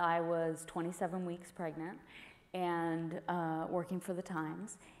 and I was 27 weeks pregnant, and working for the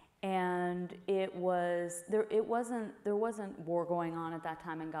Times. And there wasn't war going on at that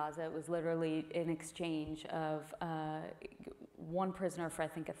time in Gaza. It was literally an exchange of one prisoner for, I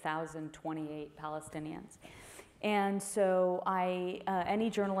think, 1,028 Palestinians. And so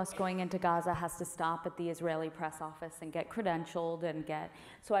any journalist going into Gaza has to stop at the Israeli press office and get credentialed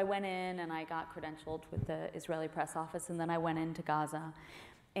so I went in and I got credentialed with the Israeli press office, and then I went into Gaza.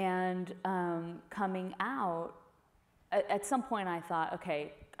 And coming out, at some point I thought,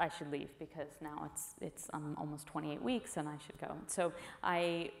 okay, I should leave because now I'm almost 28 weeks and I should go. So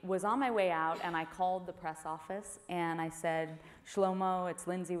I was on my way out and I called the press office and I said, Shlomo, it's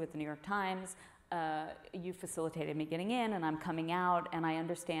Lynsey with the New York Times. You facilitated me getting in and I'm coming out, and I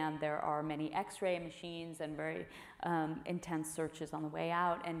understand there are many x-ray machines and very intense searches on the way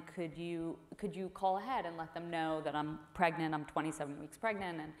out, and could you call ahead and let them know that I'm pregnant, I'm 27 weeks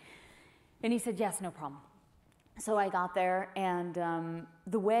pregnant? And he said, yes, no problem. So I got there, and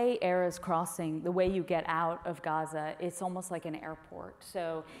the way air is crossing, the way you get out of Gaza, it's almost like an airport.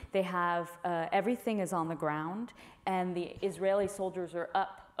 So they have, everything is on the ground, and the Israeli soldiers are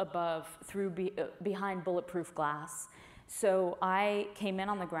up above behind bulletproof glass. So I came in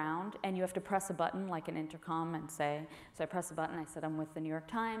on the ground, and you have to press a button like an intercom and say, so I pressed a button, I said, I'm with the New York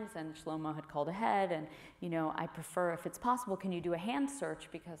Times, and Shlomo had called ahead, and, you know, I prefer, if it's possible, can you do a hand search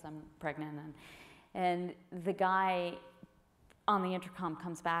because I'm pregnant? And the guy on the intercom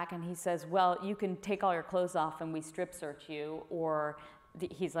comes back and he says, well, you can take all your clothes off and we strip search you, or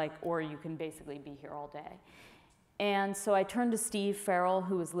he's like, or you can basically be here all day. And so I turned to Steve Farrell,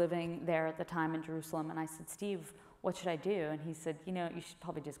 who was living there at the time in Jerusalem, and I said, Steve, what should I do? And he said, you know, you should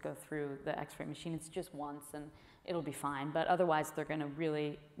probably just go through the x-ray machine. It's just once and it'll be fine, but otherwise they're gonna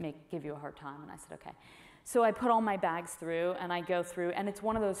really give you a hard time. And I said, okay. So I put all my bags through, and I go through, and it's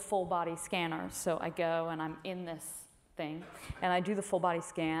one of those full body scanners. So I go and I'm in this thing, and I do the full body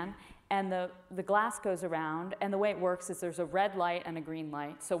scan, and the glass goes around, and the way it works is there's a red light and a green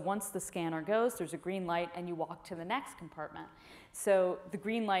light. So once the scanner goes, there's a green light, and you walk to the next compartment. So the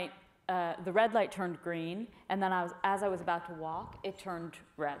green light, the red light turned green, and then as I was about to walk, it turned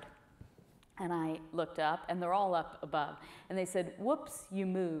red. And I looked up, and they're all up above, and they said, whoops, you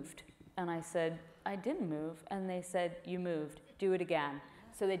moved. And I said, I didn't move. And they said, you moved, do it again.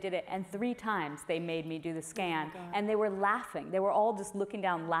 So they did it, and 3 times they made me do the scan, and they were laughing. They were all just looking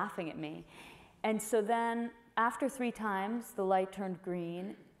down, laughing at me. And so then after 3 times, the light turned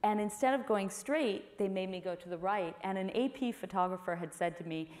green, and instead of going straight, they made me go to the right. And an AP photographer had said to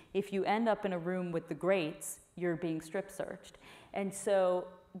me, if you end up in a room with the greats, you're being strip searched. And so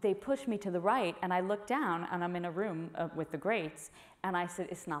they pushed me to the right, and I looked down, and I'm in a room with the greats, and I said,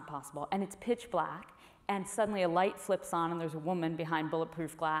 it's not possible. And it's pitch black, and suddenly a light flips on and there's a woman behind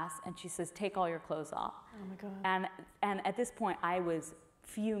bulletproof glass, and she says, take all your clothes off. Oh my God. And at this point I was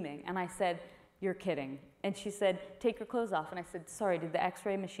fuming, and I said, you're kidding. And she said, take your clothes off. And I said, sorry, did the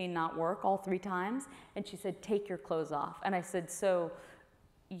x-ray machine not work all 3 times? And she said, take your clothes off. And I said, so,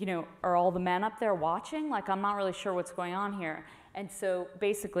 you know, are all the men up there watching? Like, I'm not really sure what's going on here. And so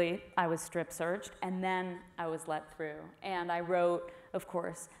basically I was strip searched, and then I was let through. And I wrote, of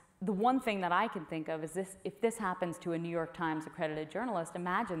course, the one thing that I can think of is this: if this happens to a New York Times accredited journalist,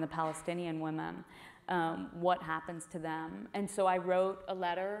 imagine the Palestinian women, what happens to them. And so I wrote a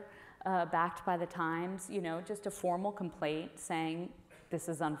letter backed by the Times, you know, just a formal complaint saying this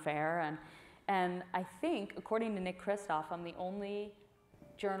is unfair. And I think, according to Nick Kristof, I'm the only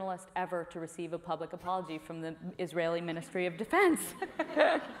journalist ever to receive a public apology from the Israeli Ministry of Defense.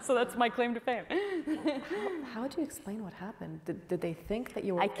 So that's my claim to fame. How do you explain what happened? Did they think that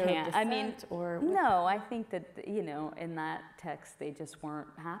you were I can't. I mean, or no, I think that, you know, in that text they just weren't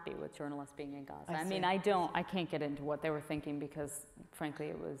happy with journalists being in Gaza. I mean, I can't get into what they were thinking because, frankly,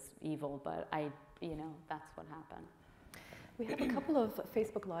 it was evil, but you know, that's what happened. We have a couple of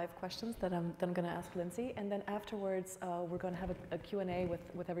Facebook Live questions that I'm going to ask Lynsey, and then afterwards we're going to have a Q&A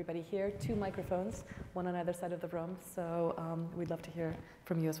with everybody here. 2 microphones, one on either side of the room, so we'd love to hear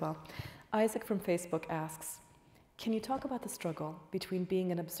from you as well. Isaac from Facebook asks, can you talk about the struggle between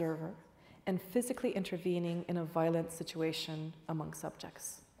being an observer and physically intervening in a violent situation among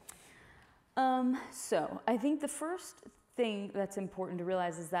subjects? So I think the first thing that's important to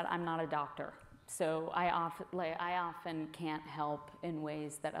realize is that I'm not a doctor. So I often can't help in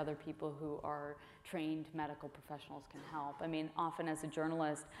ways that other people who are trained medical professionals can help. I mean, often as a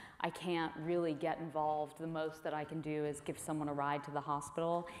journalist, I can't really get involved. The most that I can do is give someone a ride to the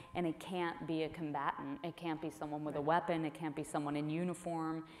hospital, and it can't be a combatant. It can't be someone with a weapon. It can't be someone in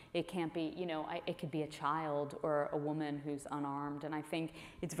uniform. It can't be, you know, it could be a child or a woman who's unarmed. And I think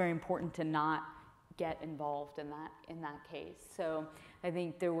it's very important to not get involved in that case. So I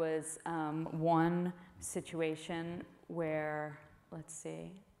think there was one situation where, let's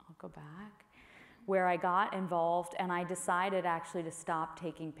see, I'll go back, where I got involved and I decided actually to stop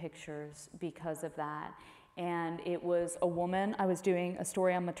taking pictures because of that. And it was a woman. I was doing a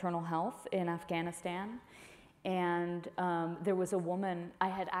story on maternal health in Afghanistan, and there was a woman. I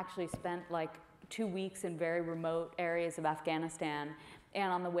had actually spent like 2 weeks in very remote areas of Afghanistan,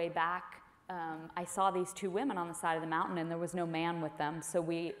 and on the way back I saw these 2 women on the side of the mountain, and there was no man with them, so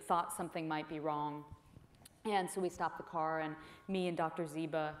we thought something might be wrong. And so we stopped the car, and me and Dr.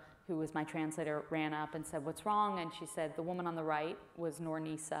 Ziba, who was my translator, ran up and said, what's wrong? And she said the woman on the right was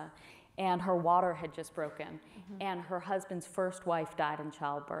Nisa, and her water had just broken, and her husband's first wife died in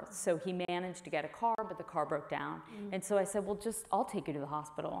childbirth. So he managed to get a car, but the car broke down. And so I said, well, I'll take you to the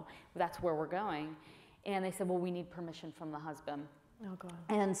hospital. That's where we're going. And they said, well, we need permission from the husband. Oh, God.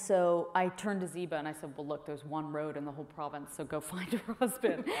 And so I turned to Ziba and I said, well, look, there's one road in the whole province, so go find her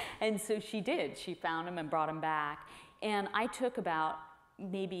husband. And so she did. She found him and brought him back. And I took about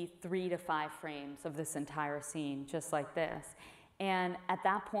maybe 3 to 5 frames of this entire scene, just like this. And at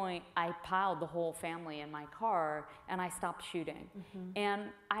that point, I piled the whole family in my car and I stopped shooting. And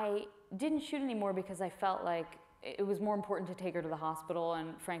I didn't shoot anymore because I felt like it was more important to take her to the hospital,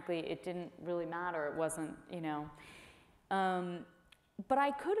 and frankly, it didn't really matter. It wasn't, you know. But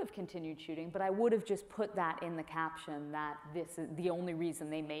I could have continued shooting, but I would have just put that in the caption that this is the only reason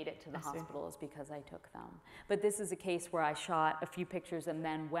they made it to the hospital is because I took them. But this is a case where I shot a few pictures, and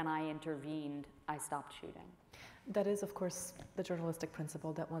then when I intervened, I stopped shooting. That is, of course, the journalistic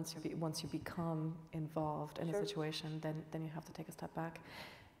principle that once you become involved in a situation, then you have to take a step back.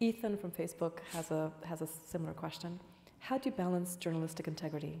 Ethan from Facebook has a similar question. How do you balance journalistic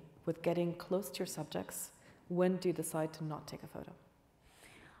integrity with getting close to your subjects? When do you decide to not take a photo?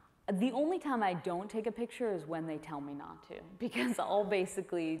 The only time I don't take a picture is when they tell me not to, because I'll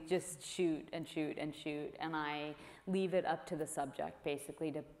basically just shoot and shoot and shoot, and I leave it up to the subject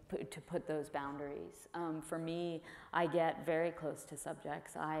basically to put those boundaries. For me, I get very close to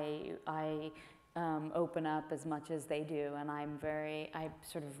subjects. I open up as much as they do, and I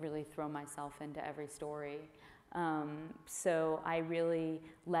sort of really throw myself into every story. So I really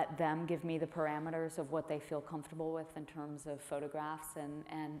let them give me the parameters of what they feel comfortable with in terms of photographs,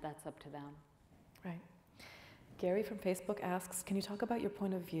 and that's up to them. Right. Gary from Facebook asks, can you talk about your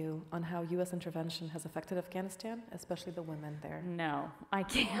point of view on how U.S. intervention has affected Afghanistan, especially the women there? No, I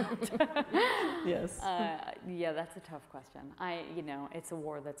can't. Yes. Yeah, that's a tough question. It's a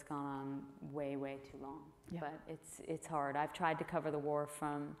war that's gone on way, way too long. Yeah. But it's hard. I've tried to cover the war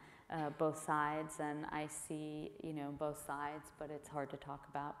from both sides, and I see, both sides, but it's hard to talk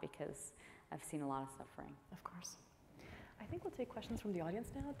about because I've seen a lot of suffering. Of course. I think we'll take questions from the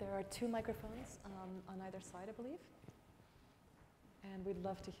audience now. There are 2 microphones on either side, I believe. And we'd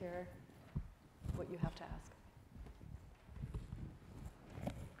love to hear what you have to ask.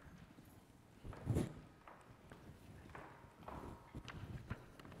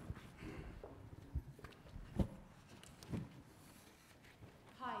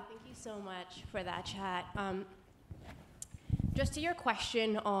 Hi, thank you so much for that chat. Just to your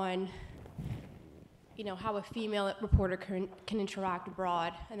question on how a female reporter can interact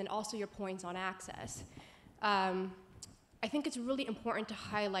abroad, and then also your points on access. I think it's really important to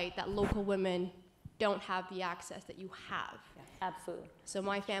highlight that local women don't have the access that you have. Yeah, absolutely. So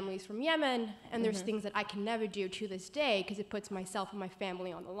my family's from Yemen, and there's things that I can never do to this day because it puts myself and my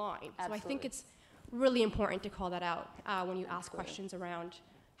family on the line. Absolutely. So I think it's really important to call that out when you ask questions around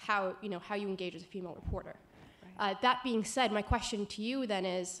how you engage as a female reporter. Right. That being said, my question to you then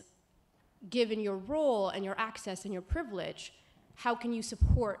is, given your role and your access and your privilege, how can you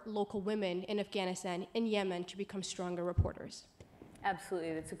support local women in Afghanistan, in Yemen, to become stronger reporters?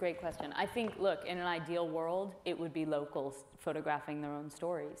 Absolutely, that's a great question. I think, look, in an ideal world, it would be locals photographing their own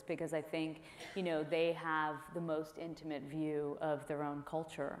stories, because I think, they have the most intimate view of their own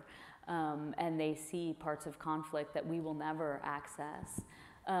culture, and they see parts of conflict that we will never access.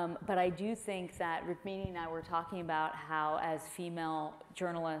 But I do think that Rukmini and I were talking about how, as female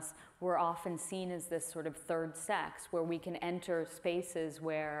journalists, we're often seen as this sort of third sex, where we can enter spaces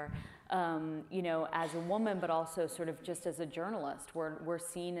where, as a woman, but also sort of just as a journalist, we're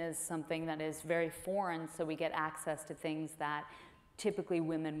seen as something that is very foreign, so we get access to things that typically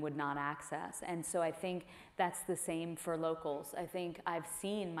women would not access. And so I think that's the same for locals. I think I've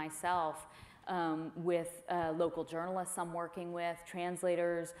seen myself with local journalists I'm working with,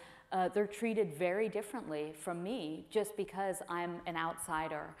 translators, they're treated very differently from me just because I'm an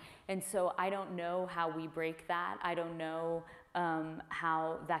outsider. And so I don't know how we break that. I don't know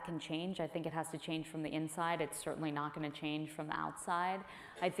how that can change. I think it has to change from the inside. It's certainly not going to change from the outside.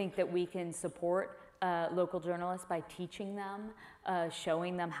 I think that we can support local journalists by teaching them,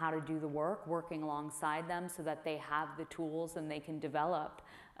 showing them how to do the work, working alongside them so that they have the tools and they can develop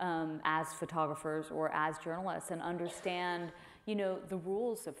as photographers or as journalists and understand, the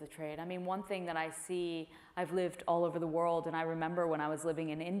rules of the trade. I mean, one thing that I see, I've lived all over the world, and I remember when I was living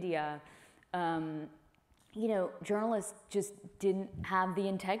in India, journalists just didn't have the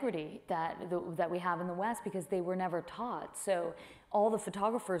integrity that we have in the West because they were never taught. So all the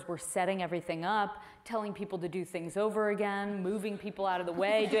photographers were setting everything up, telling people to do things over again, moving people out of the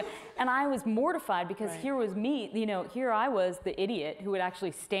way. And I was mortified because here was me, here I was the idiot who would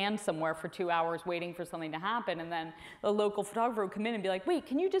actually stand somewhere for 2 hours waiting for something to happen. And then a local photographer would come in and be like, wait,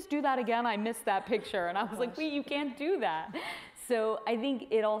 can you just do that again? I missed that picture. And I was like, wait, you can't do that. So I think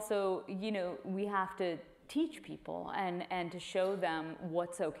it also, we have to teach people and to show them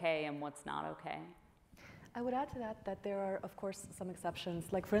what's okay and what's not okay. I would add to that there are, of course, some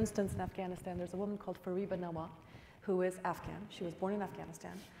exceptions. Like, for instance, in Afghanistan, there's a woman called Fariba Nawa, who is Afghan. She was born in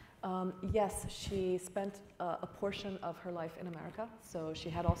Afghanistan. Yes, she spent a portion of her life in America, so she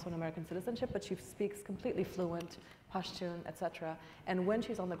had also an American citizenship, but she speaks completely fluent Pashtun, etc. And when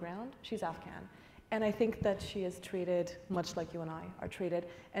she's on the ground, she's Afghan. And I think that she is treated much like you and I are treated,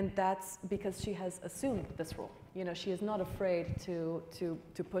 and that's because she has assumed this role. She is not afraid to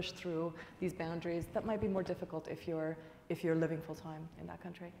push through these boundaries that might be more difficult if you're living full time in that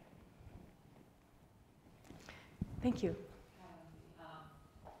country. Thank you.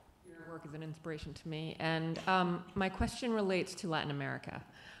 Your work is an inspiration to me, and my question relates to Latin America.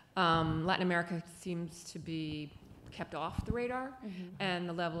 Latin America seems to be kept off the radar, and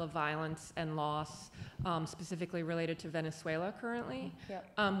the level of violence and loss, specifically related to Venezuela currently.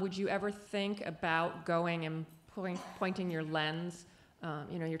 Would you ever think about going and pointing your lens?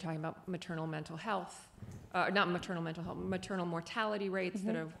 You're talking about maternal mental health, not maternal mental health, maternal mortality rates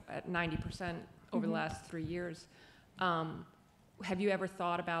that are at 90% over the last 3 years. Have you ever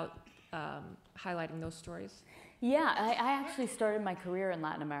thought about highlighting those stories? Yeah, I actually started my career in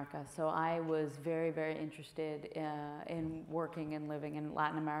Latin America, so I was very, very interested in working and living in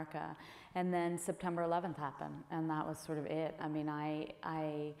Latin America. And then September 11th happened, and that was sort of it. I mean,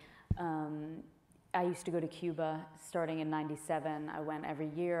 I used to go to Cuba starting in '97. I went every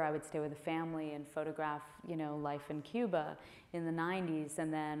year. I would stay with the family and photograph, life in Cuba in the '90s,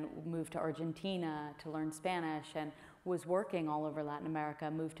 and then moved to Argentina to learn Spanish, and was working all over Latin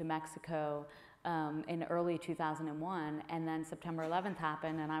America. Moved to Mexico in early 2001, and then September 11th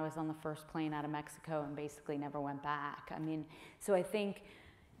happened, and I was on the first plane out of Mexico and basically never went back. I mean, so I think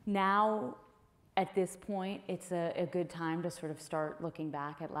now at this point, it's a good time to sort of start looking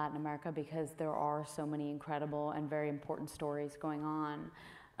back at Latin America because there are so many incredible and very important stories going on.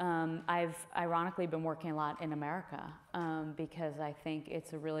 I've ironically been working a lot in America because I think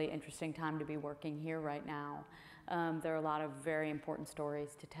it's a really interesting time to be working here right now. There are a lot of very important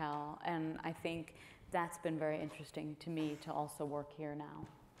stories to tell, and I think that's been very interesting to me to also work here now.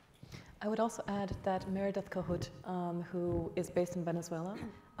 I would also add that Meredith Cahut, who is based in Venezuela,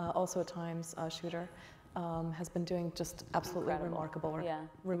 also a Times shooter, has been doing just absolutely remarkable work. Yeah,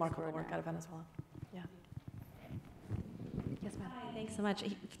 remarkable work out of Venezuela. Yeah. Yes, ma'am. Hi, thanks so much.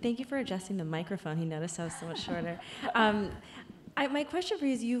 Thank you for adjusting the microphone. He noticed I was so much shorter. My question for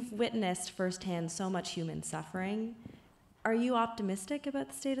you is, you've witnessed firsthand so much human suffering. Are you optimistic about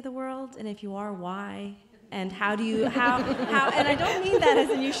the state of the world? And if you are, why? And how do you, and I don't mean that as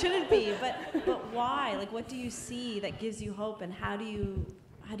in you shouldn't be, but why? Like, what do you see that gives you hope, and how do you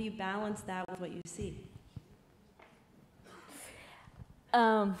balance that with what you see? You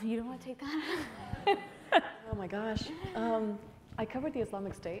don't want to take that? Oh my gosh. I covered the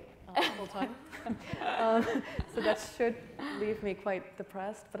Islamic State full time. So that should leave me quite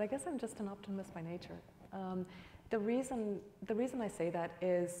depressed, but I guess I'm just an optimist by nature. The reason I say that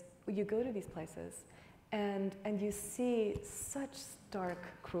is you go to these places and you see such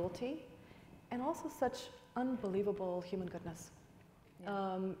stark cruelty and also such unbelievable human goodness.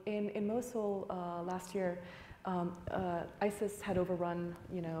 Yeah. In Mosul last year, ISIS had overrun,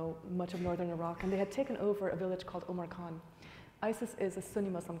 much of northern Iraq, and they had taken over a village called Omar Khan. ISIS is a Sunni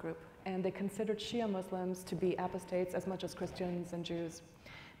Muslim group, and they considered Shia Muslims to be apostates as much as Christians and Jews.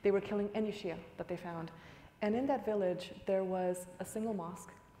 They were killing any Shia that they found. And in that village, there was a single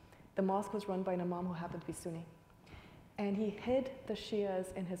mosque. The mosque was run by an imam who happened to be Sunni. And he hid the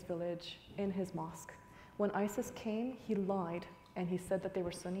Shias in his village, in his mosque. When ISIS came, he lied, and he said that they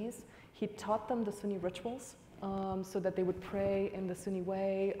were Sunnis. He taught them the Sunni rituals, so that they would pray in the Sunni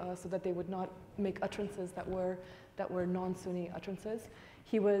way, so that they would not make utterances that were non-Sunni utterances.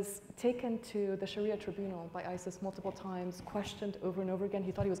 He was taken to the Sharia tribunal by ISIS multiple times, questioned over and over again.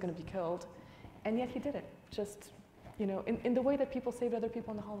 He thought he was going to be killed, and yet he did it, just in the way that people saved other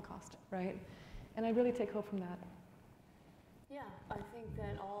people in the Holocaust, right? And I really take hope from that. Yeah, I think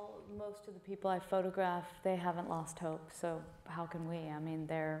that most of the people I photograph, they haven't lost hope, so how can we? I mean,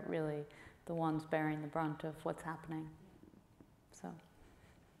 they're really the ones bearing the brunt of what's happening, so.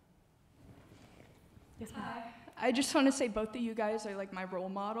 Yes, ma'am. Hi. I just want to say both of you guys are like my role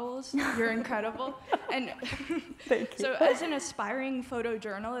models. You're incredible. And Thank you. So as an aspiring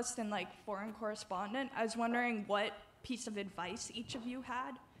photojournalist and like foreign correspondent, I was wondering what piece of advice each of you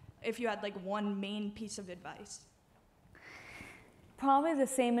had, if you had like one main piece of advice. Probably the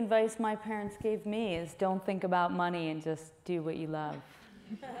same advice my parents gave me is don't think about money and just do what you love.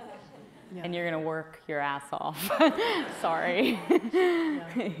 Yeah. And you're going to work your ass off. Sorry. Yeah.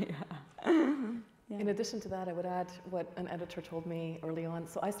 In addition to that, I would add what an editor told me early on.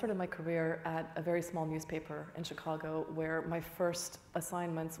 So I started my career at a very small newspaper in Chicago where my first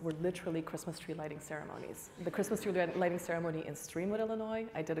assignments were literally Christmas tree lighting ceremonies. The Christmas tree lighting ceremony in Streamwood, Illinois,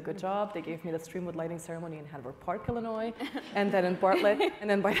 I did a good job. They gave me the Streamwood lighting ceremony in Hanover Park, Illinois, and then in Bartlett. And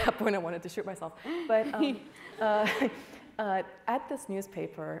then by that point, I wanted to shoot myself. But at this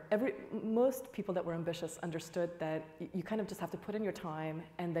newspaper, most people that were ambitious understood that you kind of just have to put in your time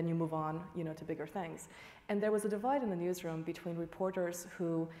and then you move on, to bigger things. And there was a divide in the newsroom between reporters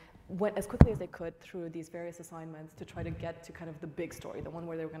who went as quickly as they could through these various assignments to try to get to kind of the big story, the one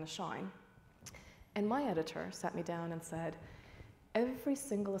where they were going to shine. And my editor sat me down and said, every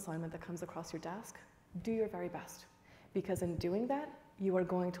single assignment that comes across your desk, do your very best. Because in doing that, you are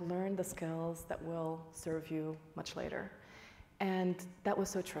going to learn the skills that will serve you much later. And that was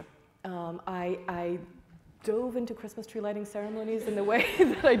so true. I dove into Christmas tree lighting ceremonies in the way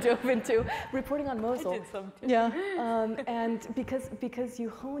that I dove into reporting on Mosul. I did some too. Yeah, and because you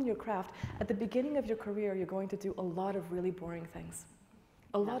hone your craft, at the beginning of your career, you're going to do a lot of really boring things,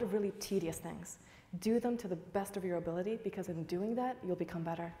 a lot of really tedious things. Do them to the best of your ability, because in doing that, you'll become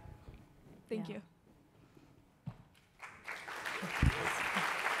better. Thank you.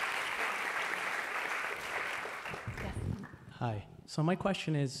 Hi. So my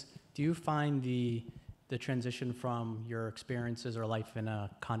question is, do you find the transition from your experiences or life in a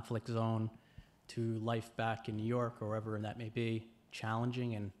conflict zone to life back in New York or wherever that may be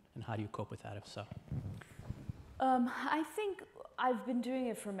challenging, and how do you cope with that, if so? I think I've been doing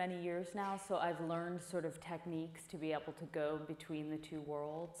it for many years now, so I've learned sort of techniques to be able to go between the two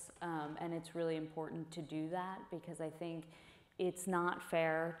worlds, and it's really important to do that, because I think it's not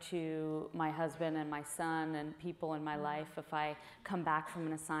fair to my husband and my son and people in my life if I come back from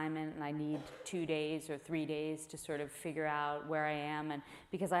an assignment and I need 2 days or 3 days to sort of figure out where I am, and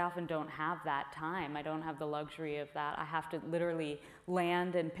because I often don't have that time. I don't have the luxury of that. I have to literally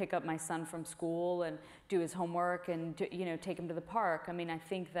land and pick up my son from school and do his homework and take him to the park. I mean, I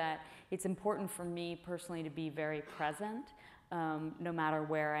think that it's important for me personally to be very present, no matter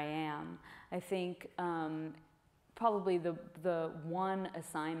where I am. I think probably the one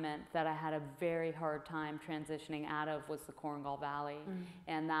assignment that I had a very hard time transitioning out of was the Korengal Valley.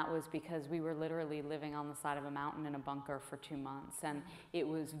 And that was because we were literally living on the side of a mountain in a bunker for 2 months. And it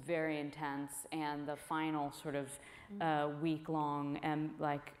was very intense. And the final sort of week-long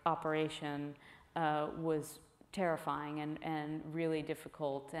operation was terrifying and really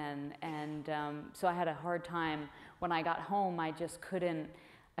difficult. And so I had a hard time. When I got home, I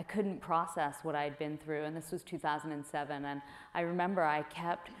couldn't process what I'd been through, and this was 2007, and I remember I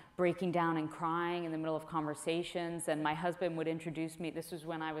kept breaking down and crying in the middle of conversations, and my husband would introduce me. This was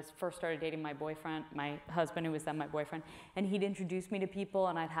when I first started dating my boyfriend, my husband who was then my boyfriend, and he'd introduce me to people,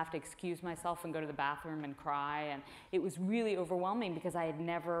 and I'd have to excuse myself and go to the bathroom and cry, and it was really overwhelming because I had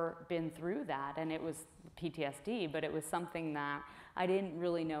never been through that, and it was PTSD, but it was something that I didn't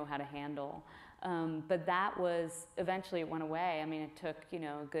really know how to handle. But that was, eventually it went away. I mean, it took,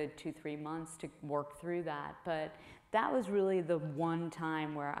 a good 2-3 months to work through that. But that was really the one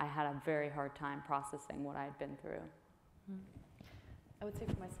time where I had a very hard time processing what I'd been through. I would say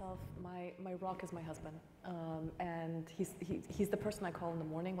for myself, my rock is my husband. And he's the person I call in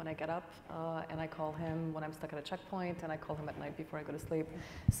the morning when I get up, and I call him when I'm stuck at a checkpoint, and I call him at night before I go to sleep.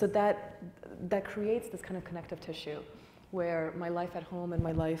 So that creates this kind of connective tissue, where my life at home and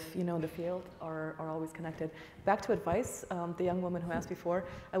my life, in the field are always connected. Back to advice, the young woman who asked before,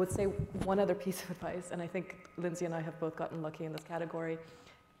 I would say one other piece of advice, and I think Lynsey and I have both gotten lucky in this category,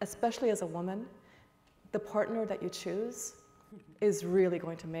 especially as a woman, the partner that you choose is really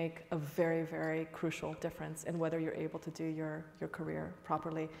going to make a very, very crucial difference in whether you're able to do your career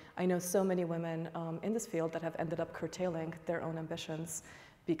properly. I know so many women in this field that have ended up curtailing their own ambitions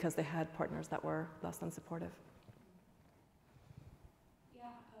because they had partners that were less than supportive.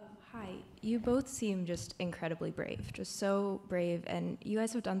 Hi, you both seem just incredibly brave, just so brave, and you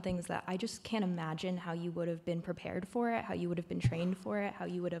guys have done things that I just can't imagine how you would have been prepared for it, how you would have been trained for it, how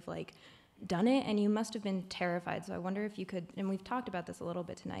you would have done it, and you must have been terrified. So I wonder if you could, and we've talked about this a little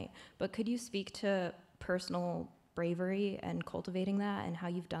bit tonight, but could you speak to personal bravery and cultivating that and how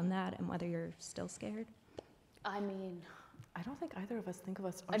you've done that and whether you're still scared? I mean, I don't think either of us think of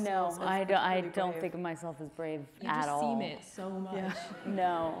us no, ourselves as I don't brave. think of myself as brave You at just all. seem it so much. Yeah.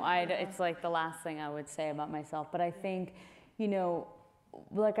 No, it's like the last thing I would say about myself. But I think,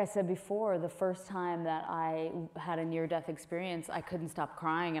 like I said before, the first time that I had a near-death experience, I couldn't stop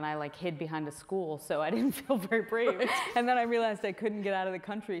crying, and I hid behind a school, so I didn't feel very brave. Right. And then I realized I couldn't get out of the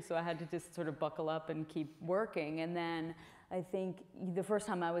country, so I had to just sort of buckle up and keep working. And then I think the first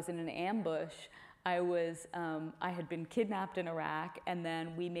time I was in an ambush, I had been kidnapped in Iraq, and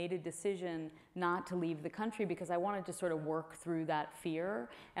then we made a decision not to leave the country because I wanted to sort of work through that fear.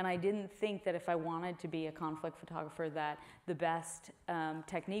 And I didn't think that if I wanted to be a conflict photographer that the best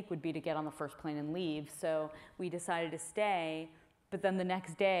technique would be to get on the first plane and leave. So we decided to stay. But then the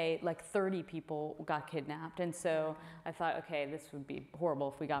next day, 30 people got kidnapped. And so I thought, okay, this would be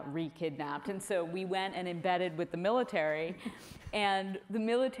horrible if we got re-kidnapped. And so we went and embedded with the military. And the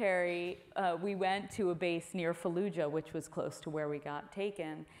military, we went to a base near Fallujah, which was close to where we got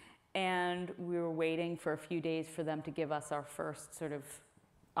taken. And we were waiting for a few days for them to give us our first sort of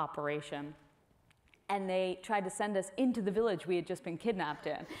operation. And they tried to send us into the village we had just been kidnapped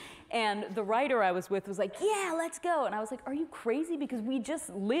in. And the writer I was with was like, yeah, let's go. And I was like, are you crazy? Because we just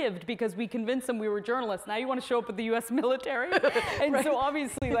lived because we convinced them we were journalists. Now you want to show up with the US military? And right. So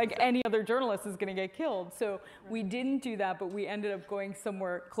obviously, any other journalist is going to get killed. So we didn't do that, but we ended up going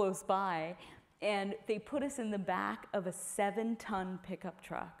somewhere close by. And they put us in the back of a 7-ton pickup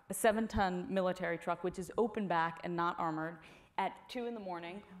truck, a 7-ton military truck, which is open back and not armored. At 2 in the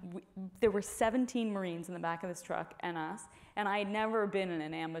morning, there were 17 Marines in the back of this truck and us, and I had never been in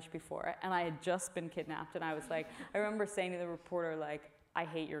an ambush before, and I had just been kidnapped, and I was I remember saying to the reporter, I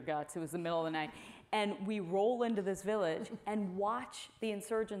hate your guts. It was the middle of the night. And we roll into this village and watch the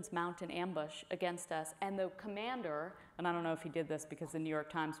insurgents mount an ambush against us, and the commander, and I don't know if he did this because the New York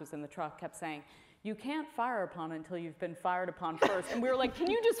Times was in the truck, kept saying, you can't fire upon until you've been fired upon first. And we were like, can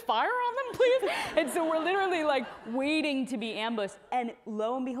you just fire on them, please? And so we're literally waiting to be ambushed. And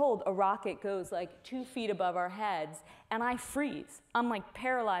lo and behold, a rocket goes 2 feet above our heads. And I freeze. I'm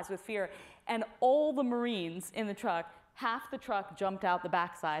paralyzed with fear. And all the Marines in the truck half the truck jumped out the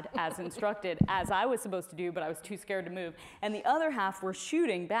backside as instructed, as I was supposed to do, but I was too scared to move. And the other half were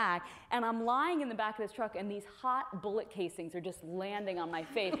shooting back, and I'm lying in the back of this truck, and these hot bullet casings are just landing on my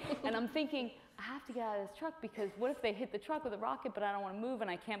face. And I'm thinking, I have to get out of this truck because what if they hit the truck with a rocket, but I don't want to move and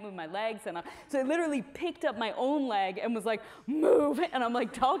I can't move my legs. So I literally picked up my own leg and was like, move, and I'm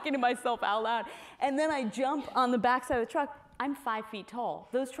like talking to myself out loud. And then I jump on the backside of the truck. I'm 5 feet tall.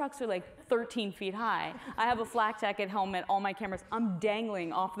 Those trucks are like 13 feet high. I have a flak jacket, helmet, all my cameras. I'm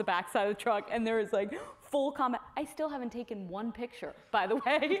dangling off the backside of the truck, and there is like full combat. I still haven't taken one picture, by the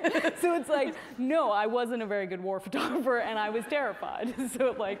way. So it's like, no, I wasn't a very good war photographer, and I was terrified.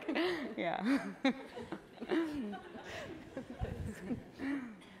 So like, yeah.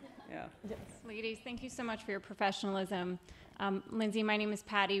 Yeah. Yes. Ladies, thank you so much for your professionalism. Lynsey, my name is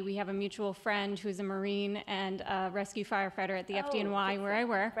Patty. We have a mutual friend who's a Marine and a rescue firefighter at the FDNY where I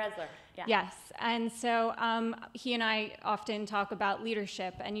work. Bresler, yeah. Yes, and so he and I often talk about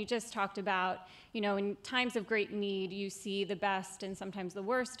leadership, and you just talked about, you know, in times of great need, you see the best and sometimes the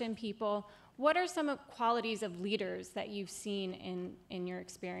worst in people. What are some qualities of leaders that you've seen in your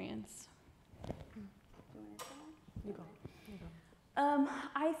experience? You go.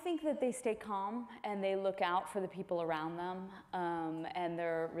 I think that they stay calm and they look out for the people around them, and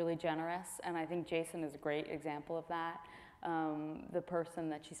they're really generous. And I think Jason is a great example of that. The person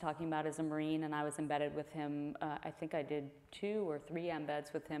that she's talking about is a Marine, and I was embedded with him. I think I did 2 or 3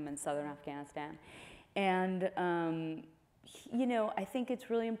 embeds with him in southern Afghanistan. And, you know, I think it's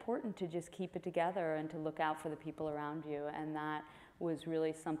really important to just keep it together and to look out for the people around you. And that was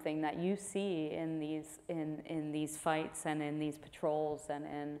really something that you see in these fights and in these patrols and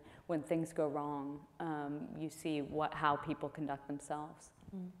in when things go wrong. You see how people conduct themselves.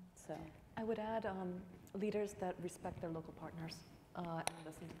 So I would add leaders that respect their local partners and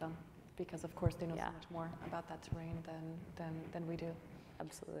listen to them, because of course they know so much more about that terrain than we do.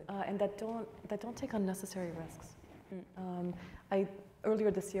 Absolutely. And that don't take unnecessary risks.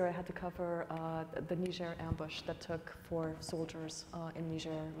 Earlier this year, I had to cover the Niger ambush that took 4 soldiers in Niger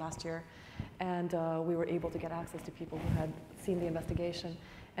last year. And we were able to get access to people who had seen the investigation.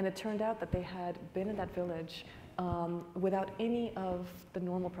 And it turned out that they had been in that village without any of the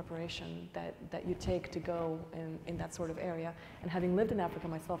normal preparation that you take to go in that sort of area. And having lived in Africa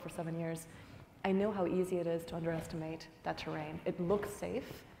myself for 7 years, I know how easy it is to underestimate that terrain. It looks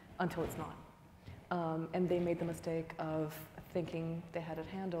safe until it's not. And they made the mistake of thinking they had it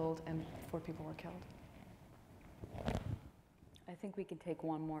handled, and 4 people were killed. I think we can take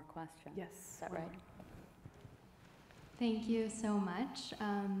one more question. Yes. Is that right? Thank you so much.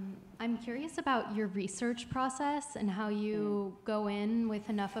 I'm curious about your research process and how you go in with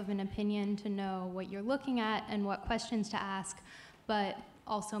enough of an opinion to know what you're looking at and what questions to ask, but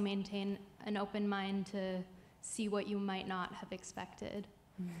also maintain an open mind to see what you might not have expected.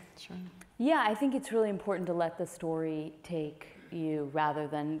 Sure. Yeah, I think it's really important to let the story take you rather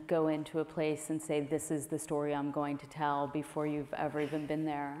than go into a place and say, this is the story I'm going to tell before you've ever even been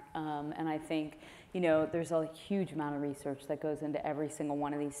there. And I think, you know, there's a huge amount of research that goes into every single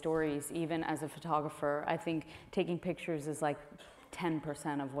one of these stories. Even as a photographer, I think taking pictures is like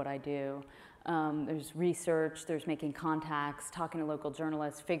 10% of what I do. There's research, there's making contacts, talking to local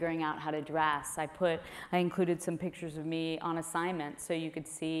journalists, figuring out how to dress. I included some pictures of me on assignment so you could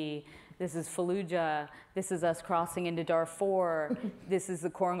see, this is Fallujah, this is us crossing into Darfur, this is the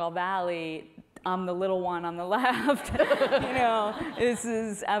Korangal Valley, I'm the little one on the left, you know, this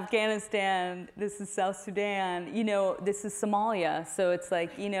is Afghanistan, this is South Sudan, you know, this is Somalia. So it's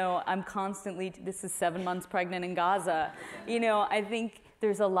like, you know, I'm constantly, this is 7 months pregnant in Gaza. You know, I think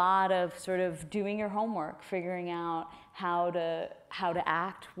there's a lot of sort of doing your homework, figuring out how to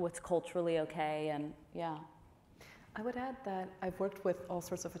act, what's culturally okay, and yeah. I would add that I've worked with all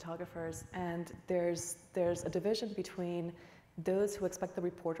sorts of photographers, and there's a division between those who expect the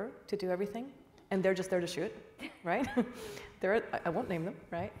reporter to do everything, and they're just there to shoot, right? I won't name them,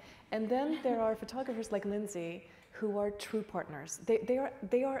 right? And then there are photographers like Lynsey who are true partners.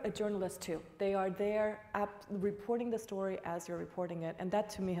 They are a journalist too. They are there reporting the story as you're reporting it, and that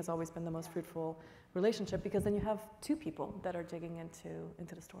to me has always been the most fruitful relationship, because then you have 2 people that are digging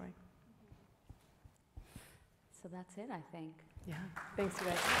into the story. So that's it, I think. Yeah, thanks you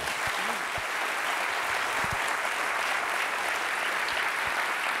guys.